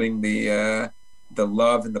spreading the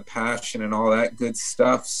love and the passion and all that good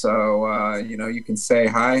stuff. So you know, you can say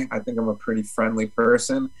hi. I think I'm a pretty friendly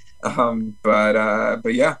person.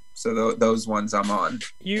 But yeah, so those ones I'm on.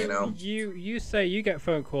 You know, you say you get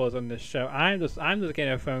phone calls on this show. I'm just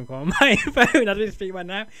getting a phone call on my phone as we speak right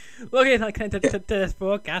now. Looking like to this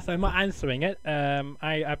broadcast, I'm not answering it.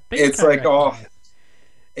 I think it's like, oh,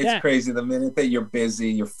 it's yeah. crazy. The minute that you're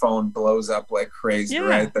busy, your phone blows up like crazy, Yeah,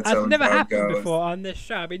 right? That's that's never how it happened goes. before on this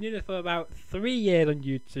show. I've been doing this for about 3 years on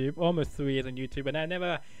YouTube, almost 3 years on YouTube, and I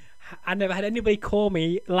never had anybody call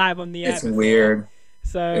me live on the air It's before. weird.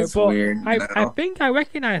 So, It's but weird, you I know. think I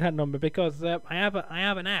recognize that number because I have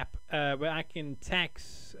an app where I can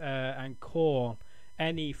text and call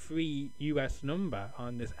any free US number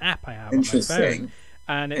on this app I have on my phone. Interesting.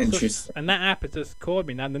 And and that app has just called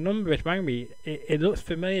me. Now the number it rang me, it looks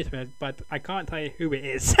familiar to me, but I can't tell you who it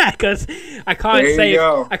is because I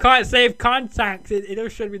can't save contacts. It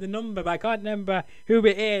does show me the number, but I can't remember who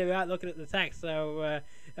it is without looking at the text. So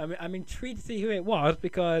I'm intrigued to see who it was,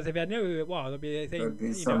 because if I knew who it was, I'd be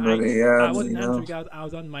saying, Somebody, I wasn't answering. I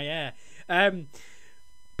was on my air.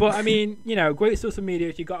 But I mean, great social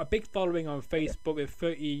media. You've got a big following on Facebook with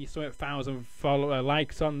 30,000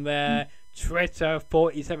 likes on there. Twitter,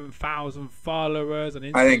 47,000 followers on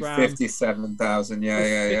Instagram. I think 57,000. Yeah.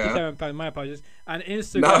 57,000. My apologies. And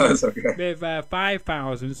Instagram No, that's okay. with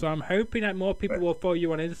 5,000. So I'm hoping that more people will follow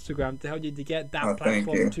you on Instagram to help you to get that thank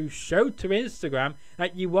platform you. to show to Instagram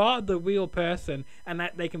that you are the real person and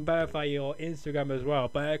that they can verify your Instagram as well.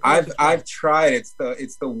 But I've tried. It's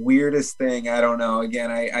the weirdest thing. I don't know. Again,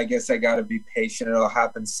 I guess I got to be patient. It'll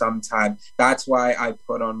happen sometime. That's why I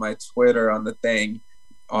put on my Twitter on the thing.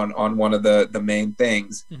 On one of the main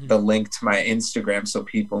things, the link to my Instagram, so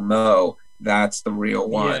people know that's the real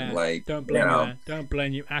one. Yeah, like, don't blame you. Don't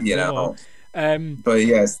blame you at all. But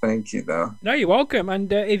yes, thank you though. No, you're welcome.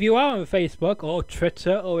 And if you are on Facebook or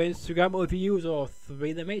Twitter or Instagram, or if you use all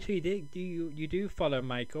three, then make sure you do follow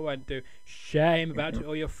Michael and do share him about to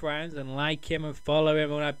all your friends and like him and follow him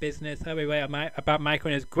on our business. Tell me about Michael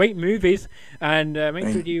and his great movies, and make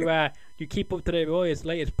sure you keep up to date with all his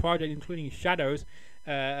latest projects, including Shadows.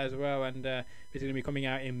 As well, and it's going to be coming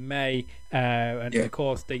out in May, and of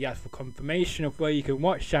course the actual confirmation of where you can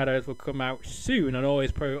watch Shadows will come out soon on all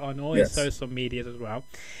his his social medias as well.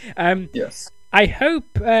 Yes, I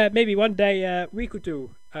hope maybe one day we could do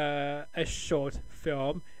a short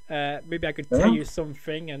film. Maybe I could tell you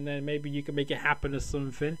something, and then maybe you can make it happen or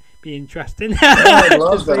something. Be interesting. I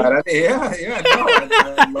love that. I love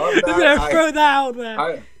that. I'm gonna throw that out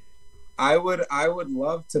there. I would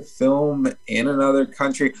love to film in another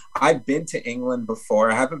country. I've been to England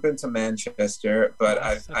before. I haven't been to Manchester, but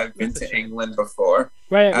I've been to England before.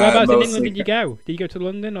 Whereabouts in England did you go? Did you go to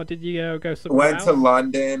London, or did you go somewhere else?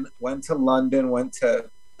 Went to London, went to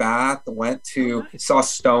Bath, saw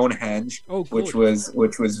Stonehenge, which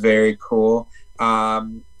was very cool.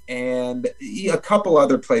 And a couple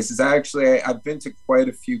other places. I've been to quite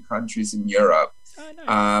a few countries in Europe. Oh,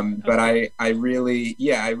 nice. But I really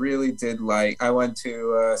did I went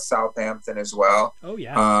to Southampton as well. Oh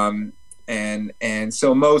yeah. And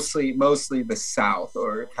so mostly the South,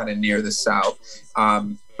 or kind of near the South.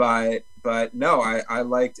 But no, I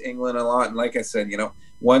liked England a lot. And like I said,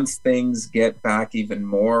 once things get back even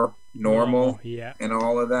more normal and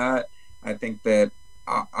all of that, I think that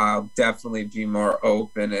I'll definitely be more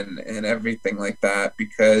open and everything like that,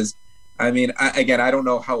 because I mean, I don't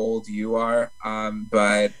know how old you are,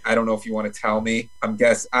 but I don't know if you want to tell me. I don't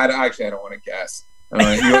want to guess.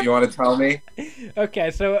 You want to tell me?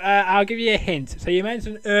 Okay, so I'll give you a hint. So you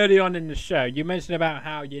mentioned early on in the show, you mentioned about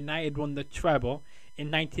how United won the treble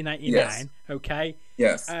in 1999. Yes. Okay.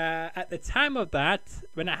 Yes. At the time of that,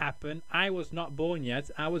 when it happened, I was not born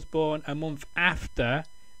yet. I was born a month after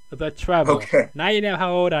the treble. Okay. Now you know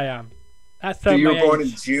how old I am. So you were born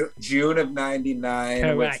in June of 99,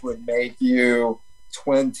 correct, which would make you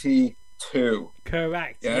 22.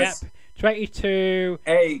 Correct. Yes? Yep. 22.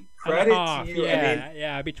 Hey, credit to you.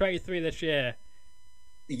 Yeah, I'll be 23 this year.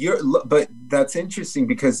 But that's interesting,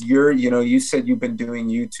 because you said you've been doing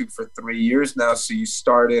YouTube for 3 years now, so you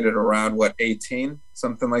started at around 18,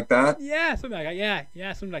 something like that. Yeah, something like that.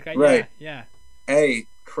 Yeah, something like that. Right. Yeah. Hey,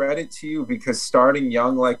 credit to you, because starting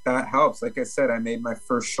young like that helps. Like I said, I made my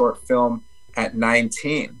first short film at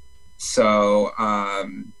 19, so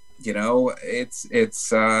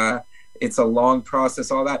it's a long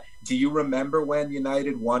process, all that. Do you remember when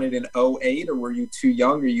United won it in '08, or were you too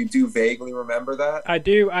young, or you do vaguely remember that? I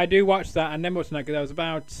do watch that. I never watched that because I was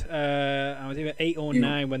about I was either 8 or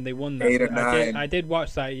 9 when they won that. Eight or But nine. I did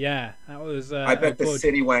watch that. Yeah, that was I a bet the good.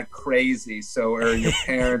 city went crazy, so or your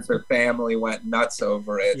parents or family went nuts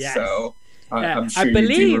over it. Yes. So I'm sure you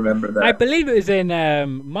do remember I that. believe it was in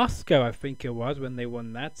Moscow. I think it was when they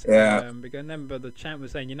won that. Yeah, Because I remember the chant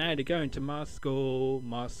was saying United are going to Moscow,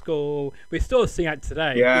 Moscow. We still sing that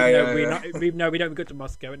today, yeah, even though yeah, we're yeah. not. Even though we don't go to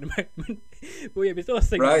Moscow at the moment, but yeah, we still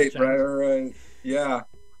sing that Right, chant. right, right, right. Yeah.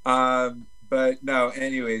 But no,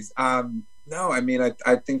 anyways, no, I mean,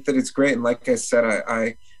 I think that it's great. And like I said,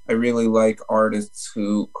 I really like artists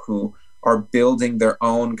who are building their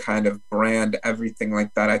own kind of brand, everything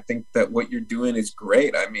like that. I think that what you're doing is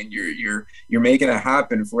great. I mean, you're making it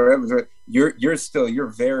happen forever.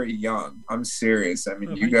 You're very young. I'm serious. I mean,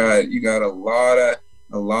 Oh, thank you. you got a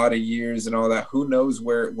lot of years and all that. Who knows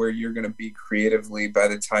where you're going to be creatively by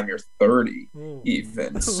the time you're 30 Oh.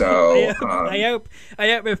 even. I So, hope, I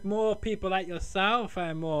hope with more people like yourself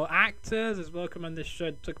and more actors as well come on this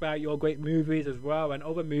show to talk about your great movies as well and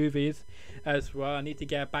other movies as well. I need to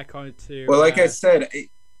get back onto well, like I said,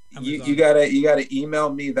 you Amazon. gotta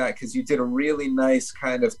email me that, because you did a really nice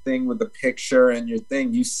kind of thing with the picture and your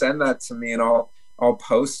thing. You send that to me, and I'll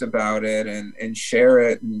post about it and share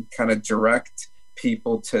it and kind of direct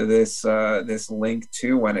people to this link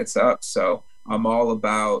too when it's up. So I'm all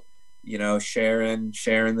about,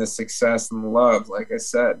 sharing the success and the love, like I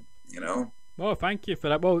said, Well, thank you for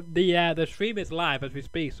that. Well, the stream is live as we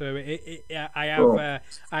speak, so I have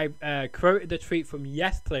cool. quoted the tweet from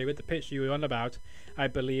yesterday with the picture you were on about, I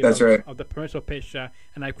believe, That's right. of the promotional picture,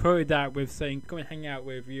 and I quoted that with saying, "Come and hang out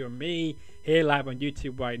with you and me here live on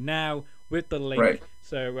YouTube right now with the link." Right.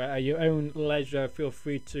 So at your own leisure, feel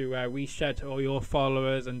free to reshare to all your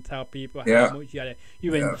followers and tell people how Yeah. much you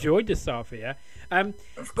Yeah. enjoyed yourself here. Of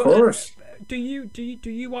But course. do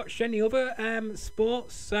you watch any other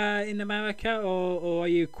sports in America, or are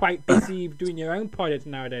you quite busy doing your own projects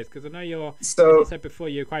nowadays? Because I know you're, as you So said before,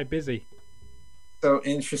 you're quite busy. so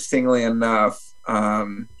interestingly enough,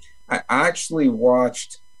 I actually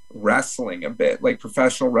watched wrestling a bit, like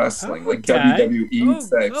professional wrestling, Oh, like okay. WWE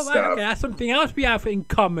type Oh, right, okay. stuff, That's something else we have in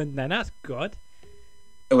common then. That's good.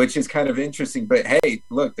 which is kind of interesting. But hey,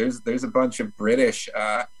 look, there's a bunch of British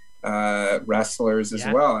wrestlers as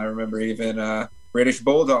Yeah. well. I remember even British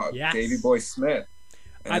Bulldog, Davy Yes. Boy Smith,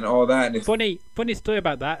 I and all that. And funny story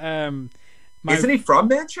about that. My isn't he from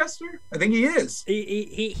Manchester? I think he is.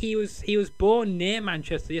 he was born near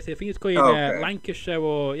Manchester. Yes, I think he was called Oh, okay. Lancashire,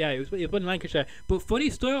 or yeah, he was born in Lancashire. But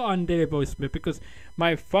funny story on David Boy Smith, because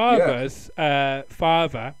my Yeah. father's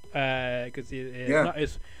father, because he Yeah. not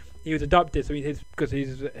his, he was adopted, so because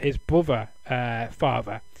his brother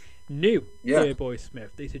father knew Yeah. David Boy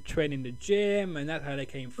Smith. They used to train in the gym, and that's how they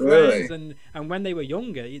became Really? friends. And when they were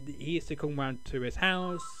younger, he used to come round to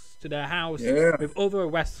their house Yeah. with other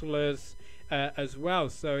wrestlers as well.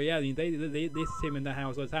 So yeah, they see him in the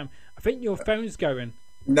house all the time. I think your phone's going.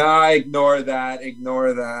 Nah, ignore that.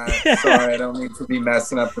 Ignore that. Sorry, I don't need to be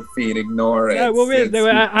messing up the feed. Ignore it. No, well, It's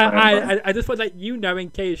I just want to let you know in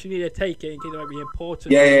case you need to take it, in case it might be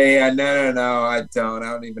important. yeah, yeah, yeah. No, no, no. I don't.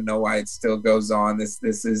 I don't even know why it still goes on. This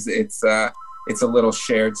is it's a little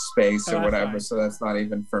shared space Oh, or that's whatever. fine. So that's not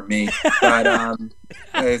even for me. But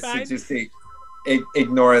That's it's fine. just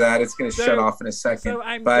ignore that. It's gonna So- shut off in a second. So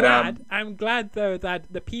I'm But glad. I'm glad though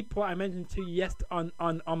that the people I mentioned to you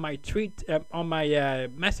on my tweet on my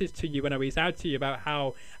message to you when I reached out to you about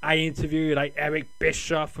how I interviewed like Eric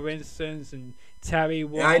Bischoff, for instance, and Terry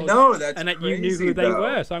Ward. I know that's and that crazy, you knew who they though.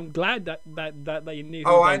 were. So I'm glad that you knew who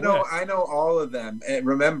Oh, they were. I know all of them. And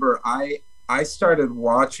remember, I started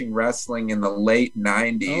watching wrestling in the late Oh,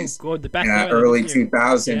 '90s, good. The best era, early didn't you?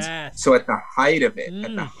 2000s. Yes. So at the height of it, at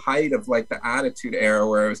the Mm. height of like the Attitude Era,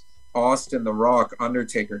 where it was Austin, The Rock,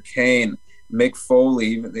 Undertaker, Kane, Mick Foley,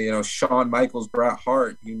 even Shawn Michaels, Bret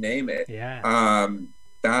Hart, you name it. Yeah.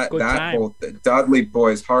 That Good time. whole the Dudley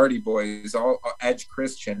Boys, Hardy Boys, all Edge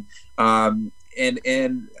Christian, and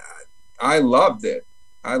I loved it.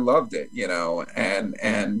 I loved it,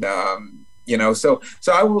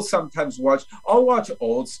 so I will sometimes I'll watch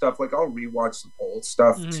old stuff, like I'll rewatch some old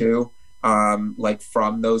stuff Mhm. too, like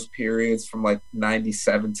from those periods from like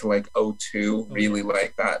 97 to like '02, really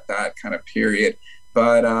like that kind of period.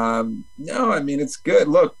 But no, I mean, it's good.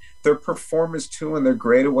 Look, they're performers too, and they're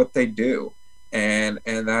great at what they do, and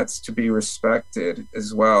that's to be respected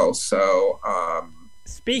as well. So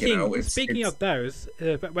Speaking it's of those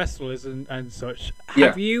wrestlers and such,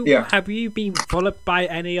 Yeah, yeah. have you been followed by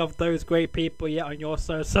any of those great people yet on your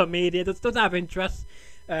social media? Does that have interest?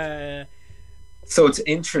 Uh, So it's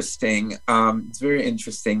interesting. It's very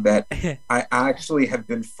interesting that I actually have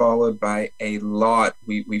been followed by a lot.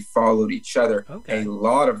 We followed each other, a okay.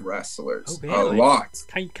 lot of Oh, wrestlers, a really? lot.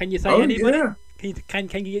 Can you say Oh anybody? yeah.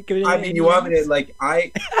 Can you give I it mean, you any want me to names? like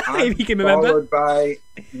If I'm you can remember. followed by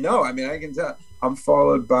no. I mean, I can tell. I'm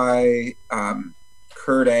followed by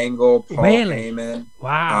Kurt Angle, Paul Really? Heyman,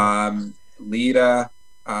 Wow. Lita,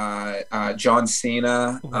 John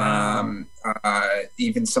Cena, Wow.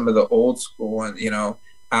 even some of the old school ones. You know,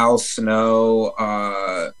 Al Snow,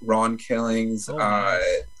 Ron Killings, Oh, nice.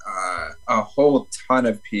 a whole ton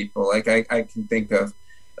of people. Like I can think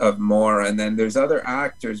of more. And then there's other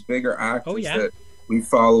actors, bigger Oh, actors yeah. that we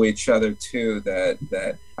follow each other too.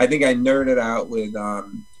 That I think I nerded out with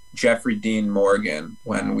Jeffrey Dean Morgan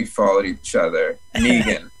when Wow. we followed each other.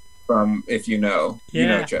 Negan from, if you know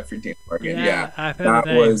Yeah. Jeffrey Dean Morgan. Yeah, Yeah. I've heard the that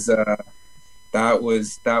name. was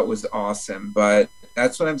that was awesome. But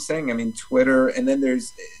that's what I'm saying. I mean, Twitter, and then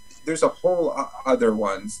there's a whole other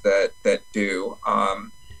ones that do.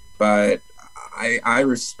 But I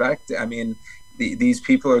respect. I mean, these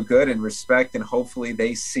people are good and respect, and hopefully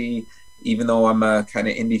they see. Even though I'm a kind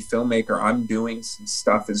of indie filmmaker, I'm doing some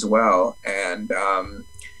stuff as well, and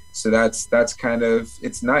so that's kind of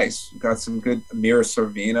it's nice. Got some good Mira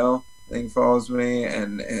Sorvino, I think follows me,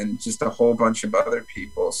 and just a whole bunch of other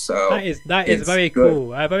people. So That is it's very good.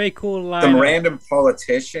 cool. A very cool Some lineup. random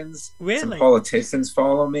politicians, some Really? politicians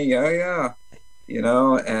follow me. Yeah, yeah, you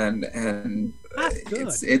know, and That's good.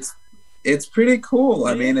 it's pretty cool.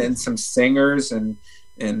 I It mean, and is. some singers and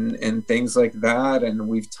things like that. And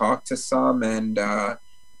we've talked to some, and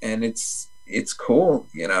it's cool.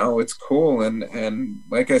 You know, it's cool. And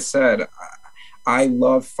like I said, I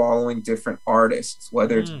love following different artists,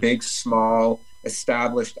 whether it's Mm, big, small,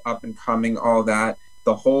 established, up and coming, all that,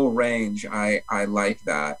 the whole range. I like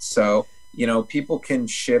that. So, you know, people can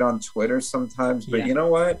shit on Twitter sometimes, but yeah. you know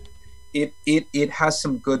what? It has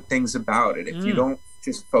some good things about it. If you Mm, don't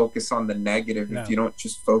just focus on the negative, if no. you don't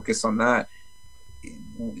just focus on that,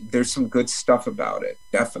 there's some good stuff about it,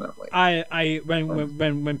 definitely.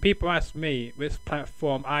 When people ask me which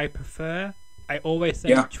platform I prefer, I always say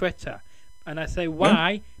Yeah, Twitter, and I say yeah,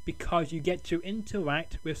 why? Because you get to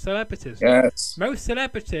interact with celebrities. yes, Most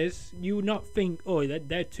celebrities, you would not think, oh,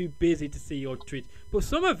 they're too busy to see your tweets, but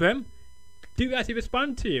some of them do actually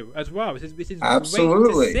respond to you as well, which is great to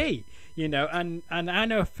absolutely. see. And I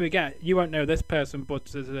know, forget, you won't know this person, but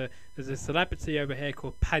there's a celebrity over here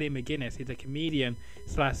called Paddy McGuinness. He's a comedian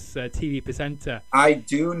slash TV presenter. I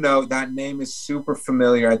do know that name is super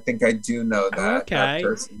familiar. I think I do know Oh, that okay.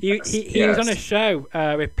 person. He, Yes, he he was on a yes. show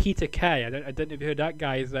with Peter Kay. I don't know if you heard that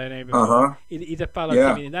guy's name Uh before. huh. He's a fellow Yeah.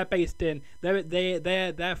 comedian. They're based in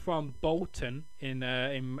they're from Bolton in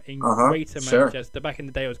Uh huh. Greater Sure. Manchester. Back in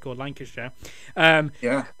the day, it was called Lancashire. Um,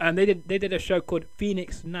 Yeah. and they did a show called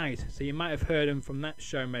Phoenix Night. So you might have heard him from that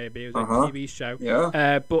show. Maybe it was Uh a huh. TV show.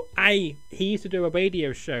 Yeah. But he used to do a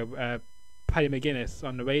radio show. Paddy McGuinness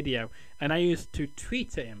on the radio, and I used to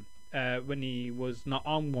tweet at him when he was not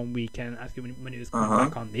on one weekend, asking when he was Uh coming huh.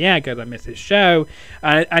 back on the air because I missed his show.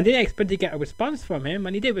 I didn't expect to get a response from him,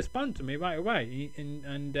 and he did respond to me right away.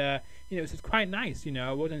 It was quite nice.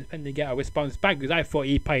 I wasn't expecting to get a response back because I thought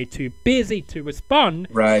he probably too busy to respond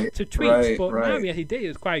Right. to tweets. Right. But no, Right. yes, he did. It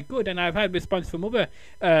was quite good, and I've had response from other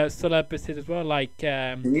celebrities as well, like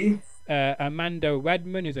See? Amanda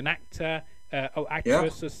Redman, who's an actor, Yeah.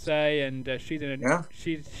 actress, let's say, and she's in a Yeah.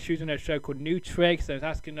 she's in a show called New Tricks. I was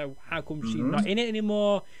asking her how come she's Mm-hmm. not in it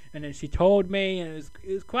anymore, and then she told me, and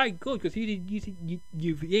it was quite good because you think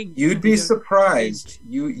You'd you be don't think, surprised.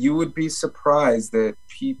 You would be surprised that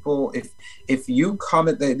people, if you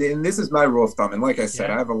comment that, and this is my rule of thumb, and like I said,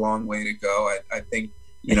 yeah. I have a long way to go. I think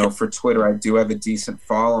for Twitter, I do have a decent You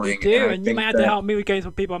following, and do, I and you might think have to that. help me with getting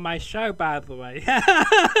some people on my show, by the way.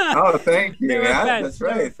 Oh, thank you. No Yeah, offense, that's no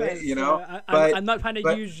right. offense. But I'm not trying to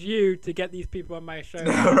but use you to get these people on my show,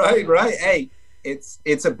 by the right, way. right. Hey,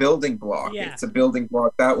 it's a building block. Yeah. It's a building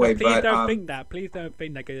block that No, way. please But don't think that. Please don't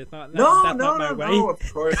think that because it's not. no, That's not no, my no, way. no.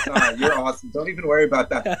 Of course not. You're awesome. Don't even worry about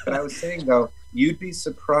that. But I was saying though, you'd be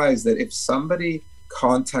surprised that if somebody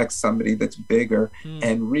contacts somebody that's bigger Hmm.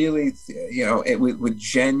 and really, with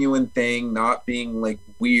genuine thing, not being like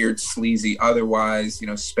weird, sleazy, otherwise,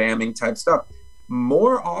 spamming type stuff.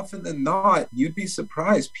 More often than not, you'd be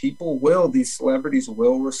surprised. These celebrities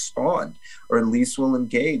will respond, or at least will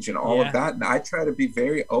engage in all of Yeah. that. And I try to be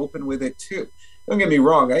very open with it too. Don't get me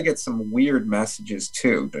wrong, I get some weird messages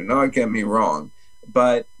too. Do not get me wrong.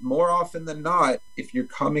 But more often than not, if you're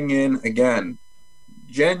coming in, again,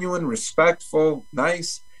 genuine, respectful,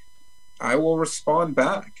 nice, I will respond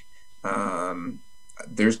back.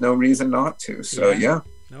 There's no reason not to. So, Yeah. yeah.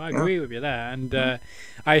 No, I Yeah. agree with you there, and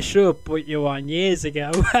I should have put you on years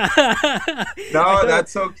ago. I No, don't.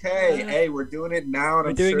 that's okay. Hey, we're doing it now, and We're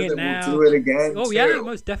I'm doing sure it that we'll now. do it again Oh yeah, too.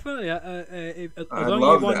 most definitely. As I long as you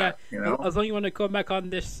love wanna, that, you know? as long as you wanna come back on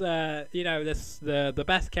this, this the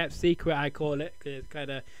best kept secret I call it, 'cause it's kind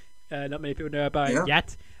of not many people know about it Yeah.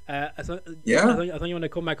 yet. Yeah. As long as you want to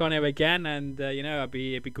come back on here again, and it'd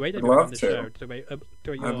be great to I'd have you back on love the show to. to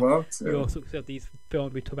about I'd love your to. success of these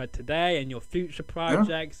films we talked about today and your future Yeah.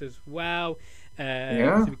 projects as well. Which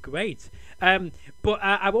Yeah. would be great. But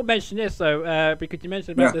I will mention this though, because you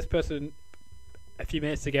mentioned about Yeah. this person a few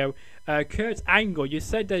minutes ago, Kurt Angle. You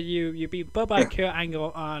said that you've been followed by Yeah. Kurt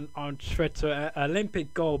Angle on Twitter,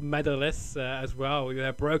 Olympic gold medalist as well, with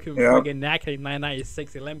a broken Yeah. friggin' neck in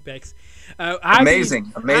 1996 Olympics. I've been,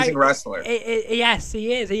 Amazing. Amazing wrestler. yes,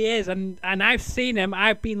 he is, and I've seen him.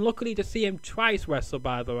 I've been lucky to see him twice wrestle.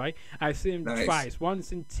 By the way, I've seen him Nice. twice.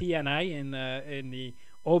 Once in TNA in the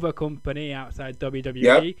other company outside Yep.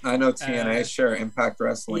 WWE. I know TNA, sure. Impact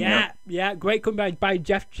Wrestling. Yeah, Yeah. great comeback by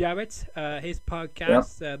Jeff Jarrett. His Yep.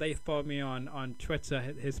 podcast. They followed me on Twitter.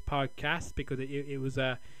 His podcast because it was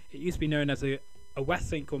it used to be known as a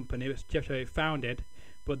wrestling company which Jeff Jarrett founded,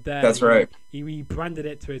 but then That's right. he rebranded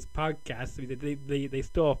it to his podcast. They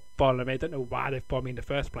still follow me. I don't know why they followed me in the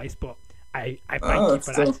first place, but I thank Oh, you that's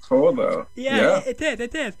for still that. cool though. Yeah, it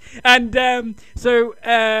is. And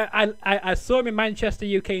I saw him in Manchester,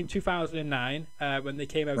 UK in 2009 when they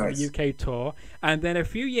came over Nice. to the UK tour. And then a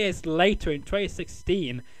few years later in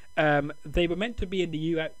 2016, they were meant to be in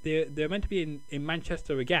the they were meant to be in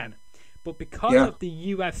Manchester again. But because Yeah. of the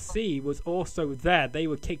UFC was also there, they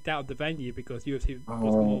were kicked out of the venue because UFC was Oh.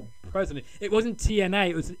 more present. It wasn't TNA.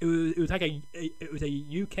 It was like it was a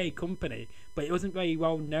UK company, but it wasn't a very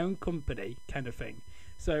well known company kind of thing.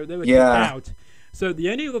 So they were kicked Yeah. out. So the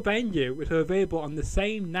only other venue which was available on the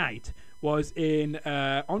same night was in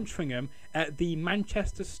Altrincham at the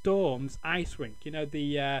Manchester Storm's ice rink. You know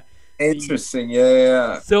the Interesting.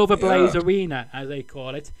 Yeah. Silver Blaze Yeah. Arena, as they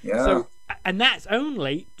call it. Yeah. So, and that's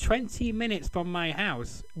only 20 minutes from my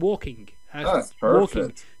house walking. That's Walking.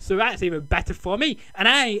 perfect. So that's even better for me.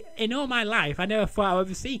 And in all my life, I never thought I would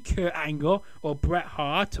ever see Kurt Angle or Bret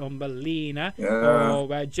Hart or Melina Yeah.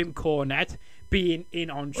 or Jim Cornette being in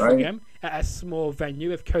Altrincham at a small venue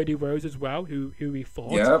with Cody Rhodes as well, who we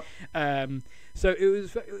fought. Yep. So it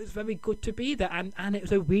was very good to be there, and it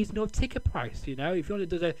was a reasonable ticket price. You know, if you wanted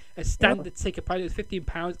to do a standard ticket price, it was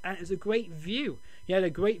 £15, and it was a great view. You had a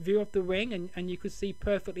great view of the ring, and you could see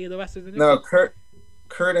perfectly the rest of the. No,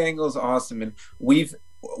 Kurt Angle's awesome, and we've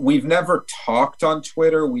never talked on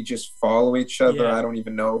Twitter. We just follow each other. Yeah. I don't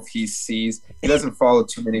even know if he sees. He doesn't follow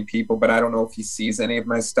too many people, but I don't know if he sees any of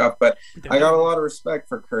my stuff. But I got a lot of respect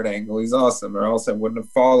for Kurt Angle. He's awesome, or else I wouldn't have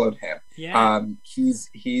followed him. Yeah. He's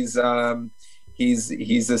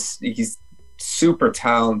super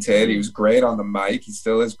talented. He was great on the mic. He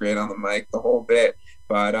still is great on the mic, the whole bit.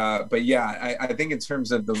 But yeah, I think in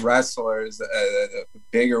terms of the wrestlers, the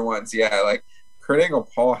bigger ones, yeah, like Kurt Angle,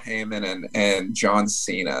 Paul Heyman, and John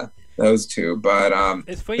Cena, those two. But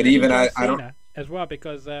it's funny but that you even John I don't. Cena as well,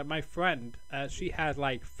 because my friend, she had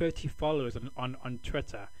like 30 followers on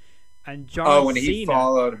Twitter, and John Oh, when Cena, he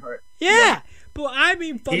followed her. yeah. But I've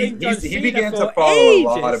been following John He Cena began for to follow ages.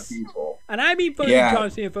 a lot of people. And I've been following Yeah. John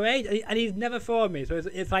Cena for ages, and he's never followed me. So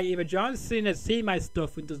it's like either John Cena sees my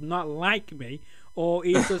stuff and does not like me, or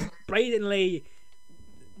he's just blatantly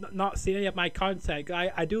not seen any of my content.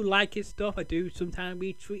 I do like his stuff. I do sometimes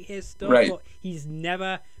retweet his stuff, Right. but he's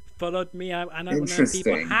never followed me. I don't know people.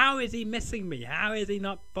 Interesting. How is he missing me? How is he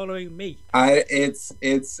not following me? It's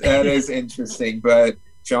that is interesting, but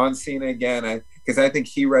John Cena again, because I think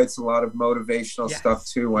he writes a lot of motivational Yes, stuff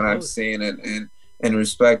too. When he I've does. seen it, and in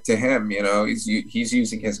respect to him, you know, he's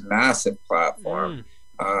using his massive platform.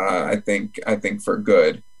 I think for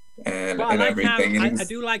good and But I like everything. how, And I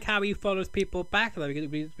do like how he follows people back though,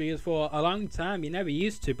 because for a long time he never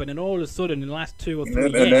used to, but then all of a sudden in the last 2 or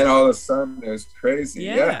 3 years, and then all of a sudden it was crazy.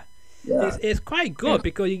 yeah. Yeah. It's quite good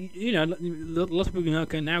because you know lots of people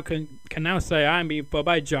can now say I'm being followed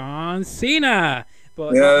by John Cena,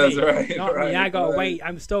 but Yeah, not that's me. right, Not me. I right, gotta right. wait.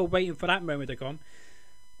 I'm still waiting for that moment to come.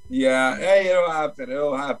 Yeah, hey,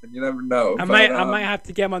 it'll happen. You never know. I might have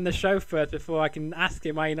to get him on the show first before I can ask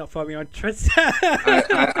him why you're not following me on Twitter.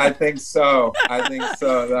 I think so.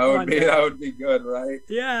 That would be good, right?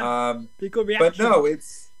 Yeah. Be good But reaction. no,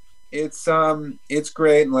 it's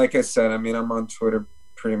great. And like I said, I mean, I'm on Twitter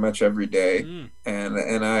pretty much every day,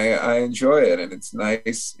 and I enjoy it, and it's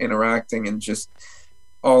nice interacting and just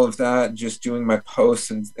all of that, just doing my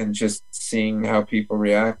posts and just seeing how people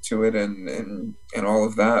react to it and all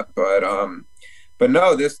of that. but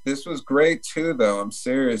no, this was great too, though. I'm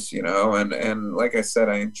serious, and like I said,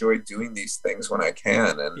 I enjoy doing these things when I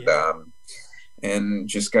can, Yeah. and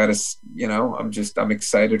just gotta, I'm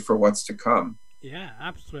excited for what's to come. Yeah,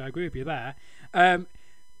 absolutely. I agree with you there. Um,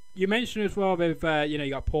 you mentioned as well with you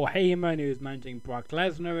got Paul Heyman who's managing Brock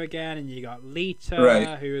Lesnar again, and you got Right.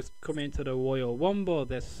 Lita who's coming to the Royal Rumble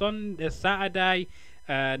this Saturday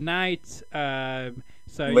night.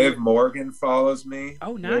 So Liv you Morgan follows me.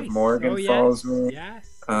 oh Liv nice oh Morgan follows yes me.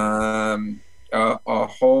 yes yes. A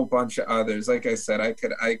whole bunch of others. Like I said,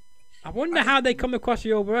 I wonder I how they come across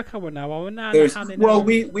your work. I wonder there's how they well,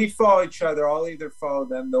 know. we follow each other. I'll either follow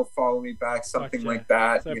them, they'll follow me back, something Gotcha. like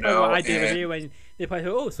that, So probably what I do with and you, and if I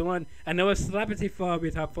oh someone I know a celebrity for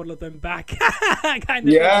me, to follow them back, kind of thing.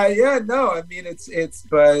 yeah, yeah, no, I mean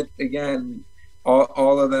but again,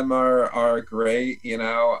 all of them are great,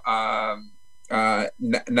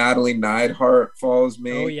 Natalie Neidhart follows Oh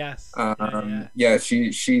me. yes, yeah. Yeah,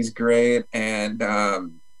 she's great, and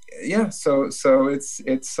yeah, so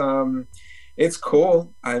it's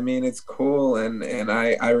cool. I mean, it's cool, and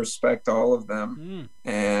I respect all of them,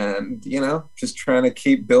 Mm, and just trying to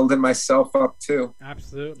keep building myself up too.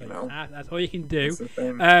 absolutely, You know, that's all you can do. that's the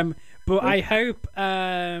thing. But I hope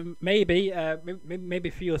maybe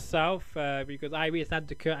for yourself because I reached out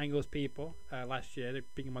to Kurt Angle's people last year to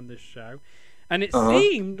bring him on this show. And it Uh-huh.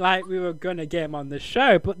 seemed like we were gonna get him on the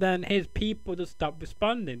show, but then his people just stopped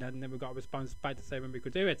responding, and then we got a response back to say when we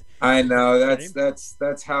could do it. I know Shame.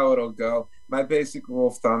 that's how it'll go. My basic rule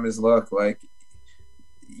of thumb is, look, like,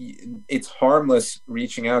 it's harmless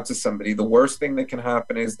reaching out to somebody. The worst thing that can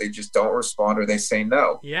happen is they just don't respond or they say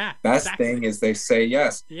no. Yeah, Best exactly. thing is they say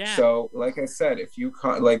yes. Yeah. So, like I said, if you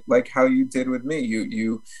like how you did with me,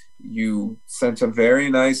 you sent a very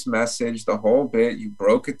nice message, the whole bit. You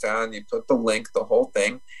broke it down. You put the link, the whole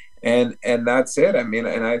thing, and that's it. I mean,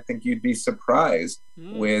 and I think you'd be surprised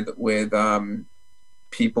with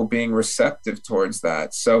people being receptive towards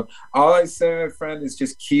that. So all I say, my friend, is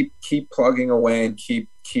just keep plugging away and keep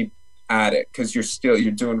at it, because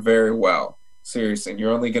you're doing very well. Seriously, and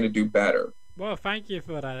you're only going to do better. Well, thank you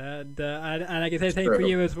for that, and I can say same Sure. for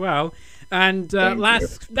you as well. And Thank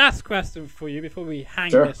last question for you before we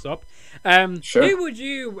hang Sure. this up. Sure. Who would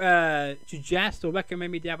you suggest or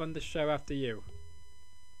recommend me to have on the show after you?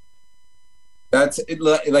 That's it,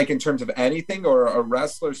 like in terms of anything, or a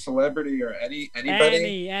wrestler, celebrity, or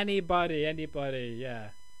anybody. Anybody, yeah.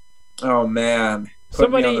 Oh man, put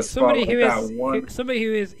me on the spot somebody with that one. somebody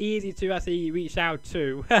who is easy to actually reach out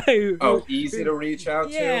to. Easy to reach out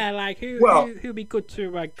to. Yeah, like Well, who'd be good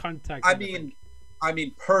to contact. I mean,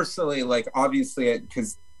 personally, like, obviously,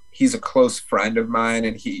 because he's a close friend of mine,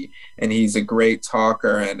 and he's a great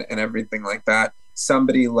talker and everything like that.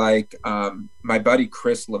 Somebody like my buddy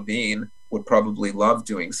Chris Levine would probably love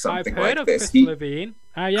doing something I've heard like of this. Chris Levine.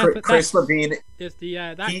 Yeah, Chris Levine is the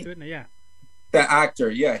that isn't it? Yeah. the actor,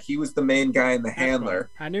 yeah, he was the main guy and the That's handler.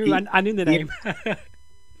 right. I knew the name.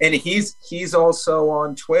 And he's also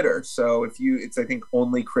on Twitter. So it's I think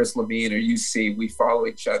only Chris Levine or UC, we follow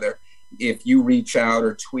each other. If you reach out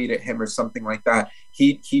or tweet at him or something like that,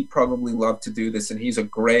 he'd probably love to do this. And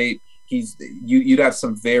you'd have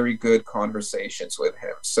some very good conversations with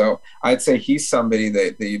him. So I'd say he's somebody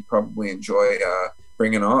that you'd probably enjoy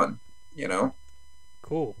bringing on.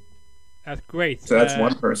 Cool. That's great. So that's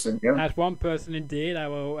one person. Yeah. That's one person indeed. I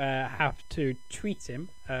will have to tweet him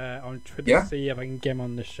on Twitter to see if I can get him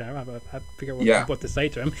on the show. I figure out what to say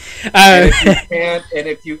to him. And if you can't, and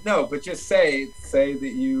if you no, but just say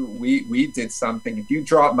that we did something. If you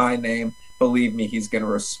drop my name, believe me, he's going to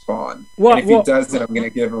respond. And if he doesn't, I'm going to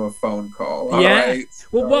give him a phone call. All right?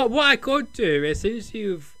 Well, what I could do is, since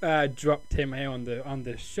you've dropped him here on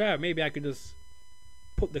the show, maybe I could just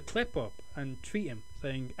put the clip up and tweet him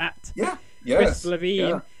saying at Chris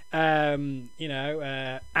Levine, at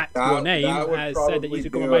your name has said that you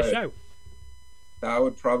should come on my show. That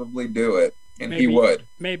would probably do it, and maybe, he would.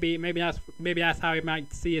 Maybe that's how he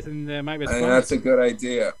might see it and might respond. And that's a good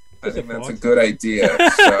idea. I think that's a good idea.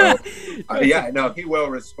 So, he will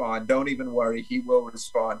respond. Don't even worry, he will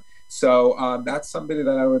respond. So that's somebody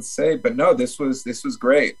that I would say. But no, this was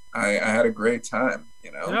great. I had a great time.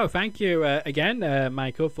 No, thank you again,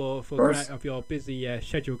 Michael, for of your busy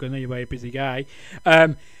schedule. Because I know you're a very busy guy.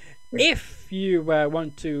 If you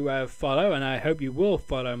want to follow, and I hope you will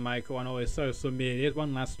follow Michael on all his social medias,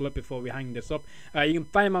 one last look before we hang this up. You can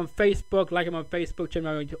find him on Facebook, like him on Facebook, check him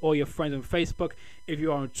out to all your friends on Facebook. If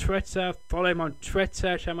you're on Twitter, follow him on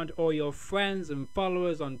Twitter, check him out to all your friends and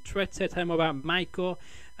followers on Twitter, tell him about Michael.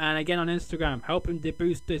 And again on Instagram, help him to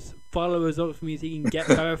boost his followers up for me so he can get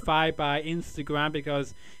verified by Instagram,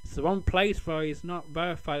 because it's the one place where he's not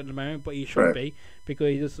verified at the moment, but he should be, because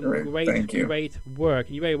he does some great work.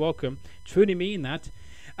 You're very welcome. Truly mean that.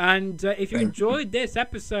 And if you enjoyed this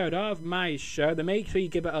episode of my show, then make sure you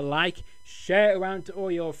give it a like, share it around to all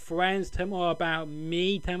your friends, tell them all about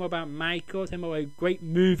me, tell them all about Michael, tell them all about great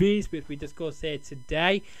movies which we discussed here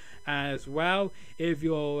today as well. If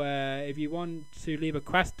you want to leave a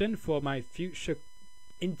question for my future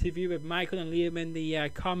interview with Michael, and leave them in the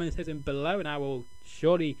comment section below, and I will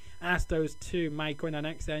surely ask those to Michael in our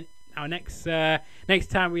next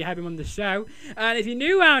time we have him on the show. And if you're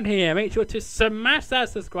new around here, make sure to smash that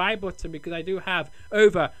subscribe button, because I do have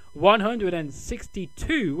over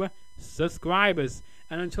 162 subscribers.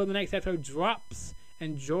 And until the next episode drops,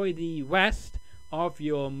 enjoy the rest of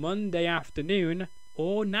your Monday afternoon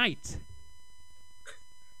or night.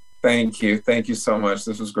 Thank you so much.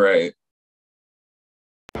 This was great.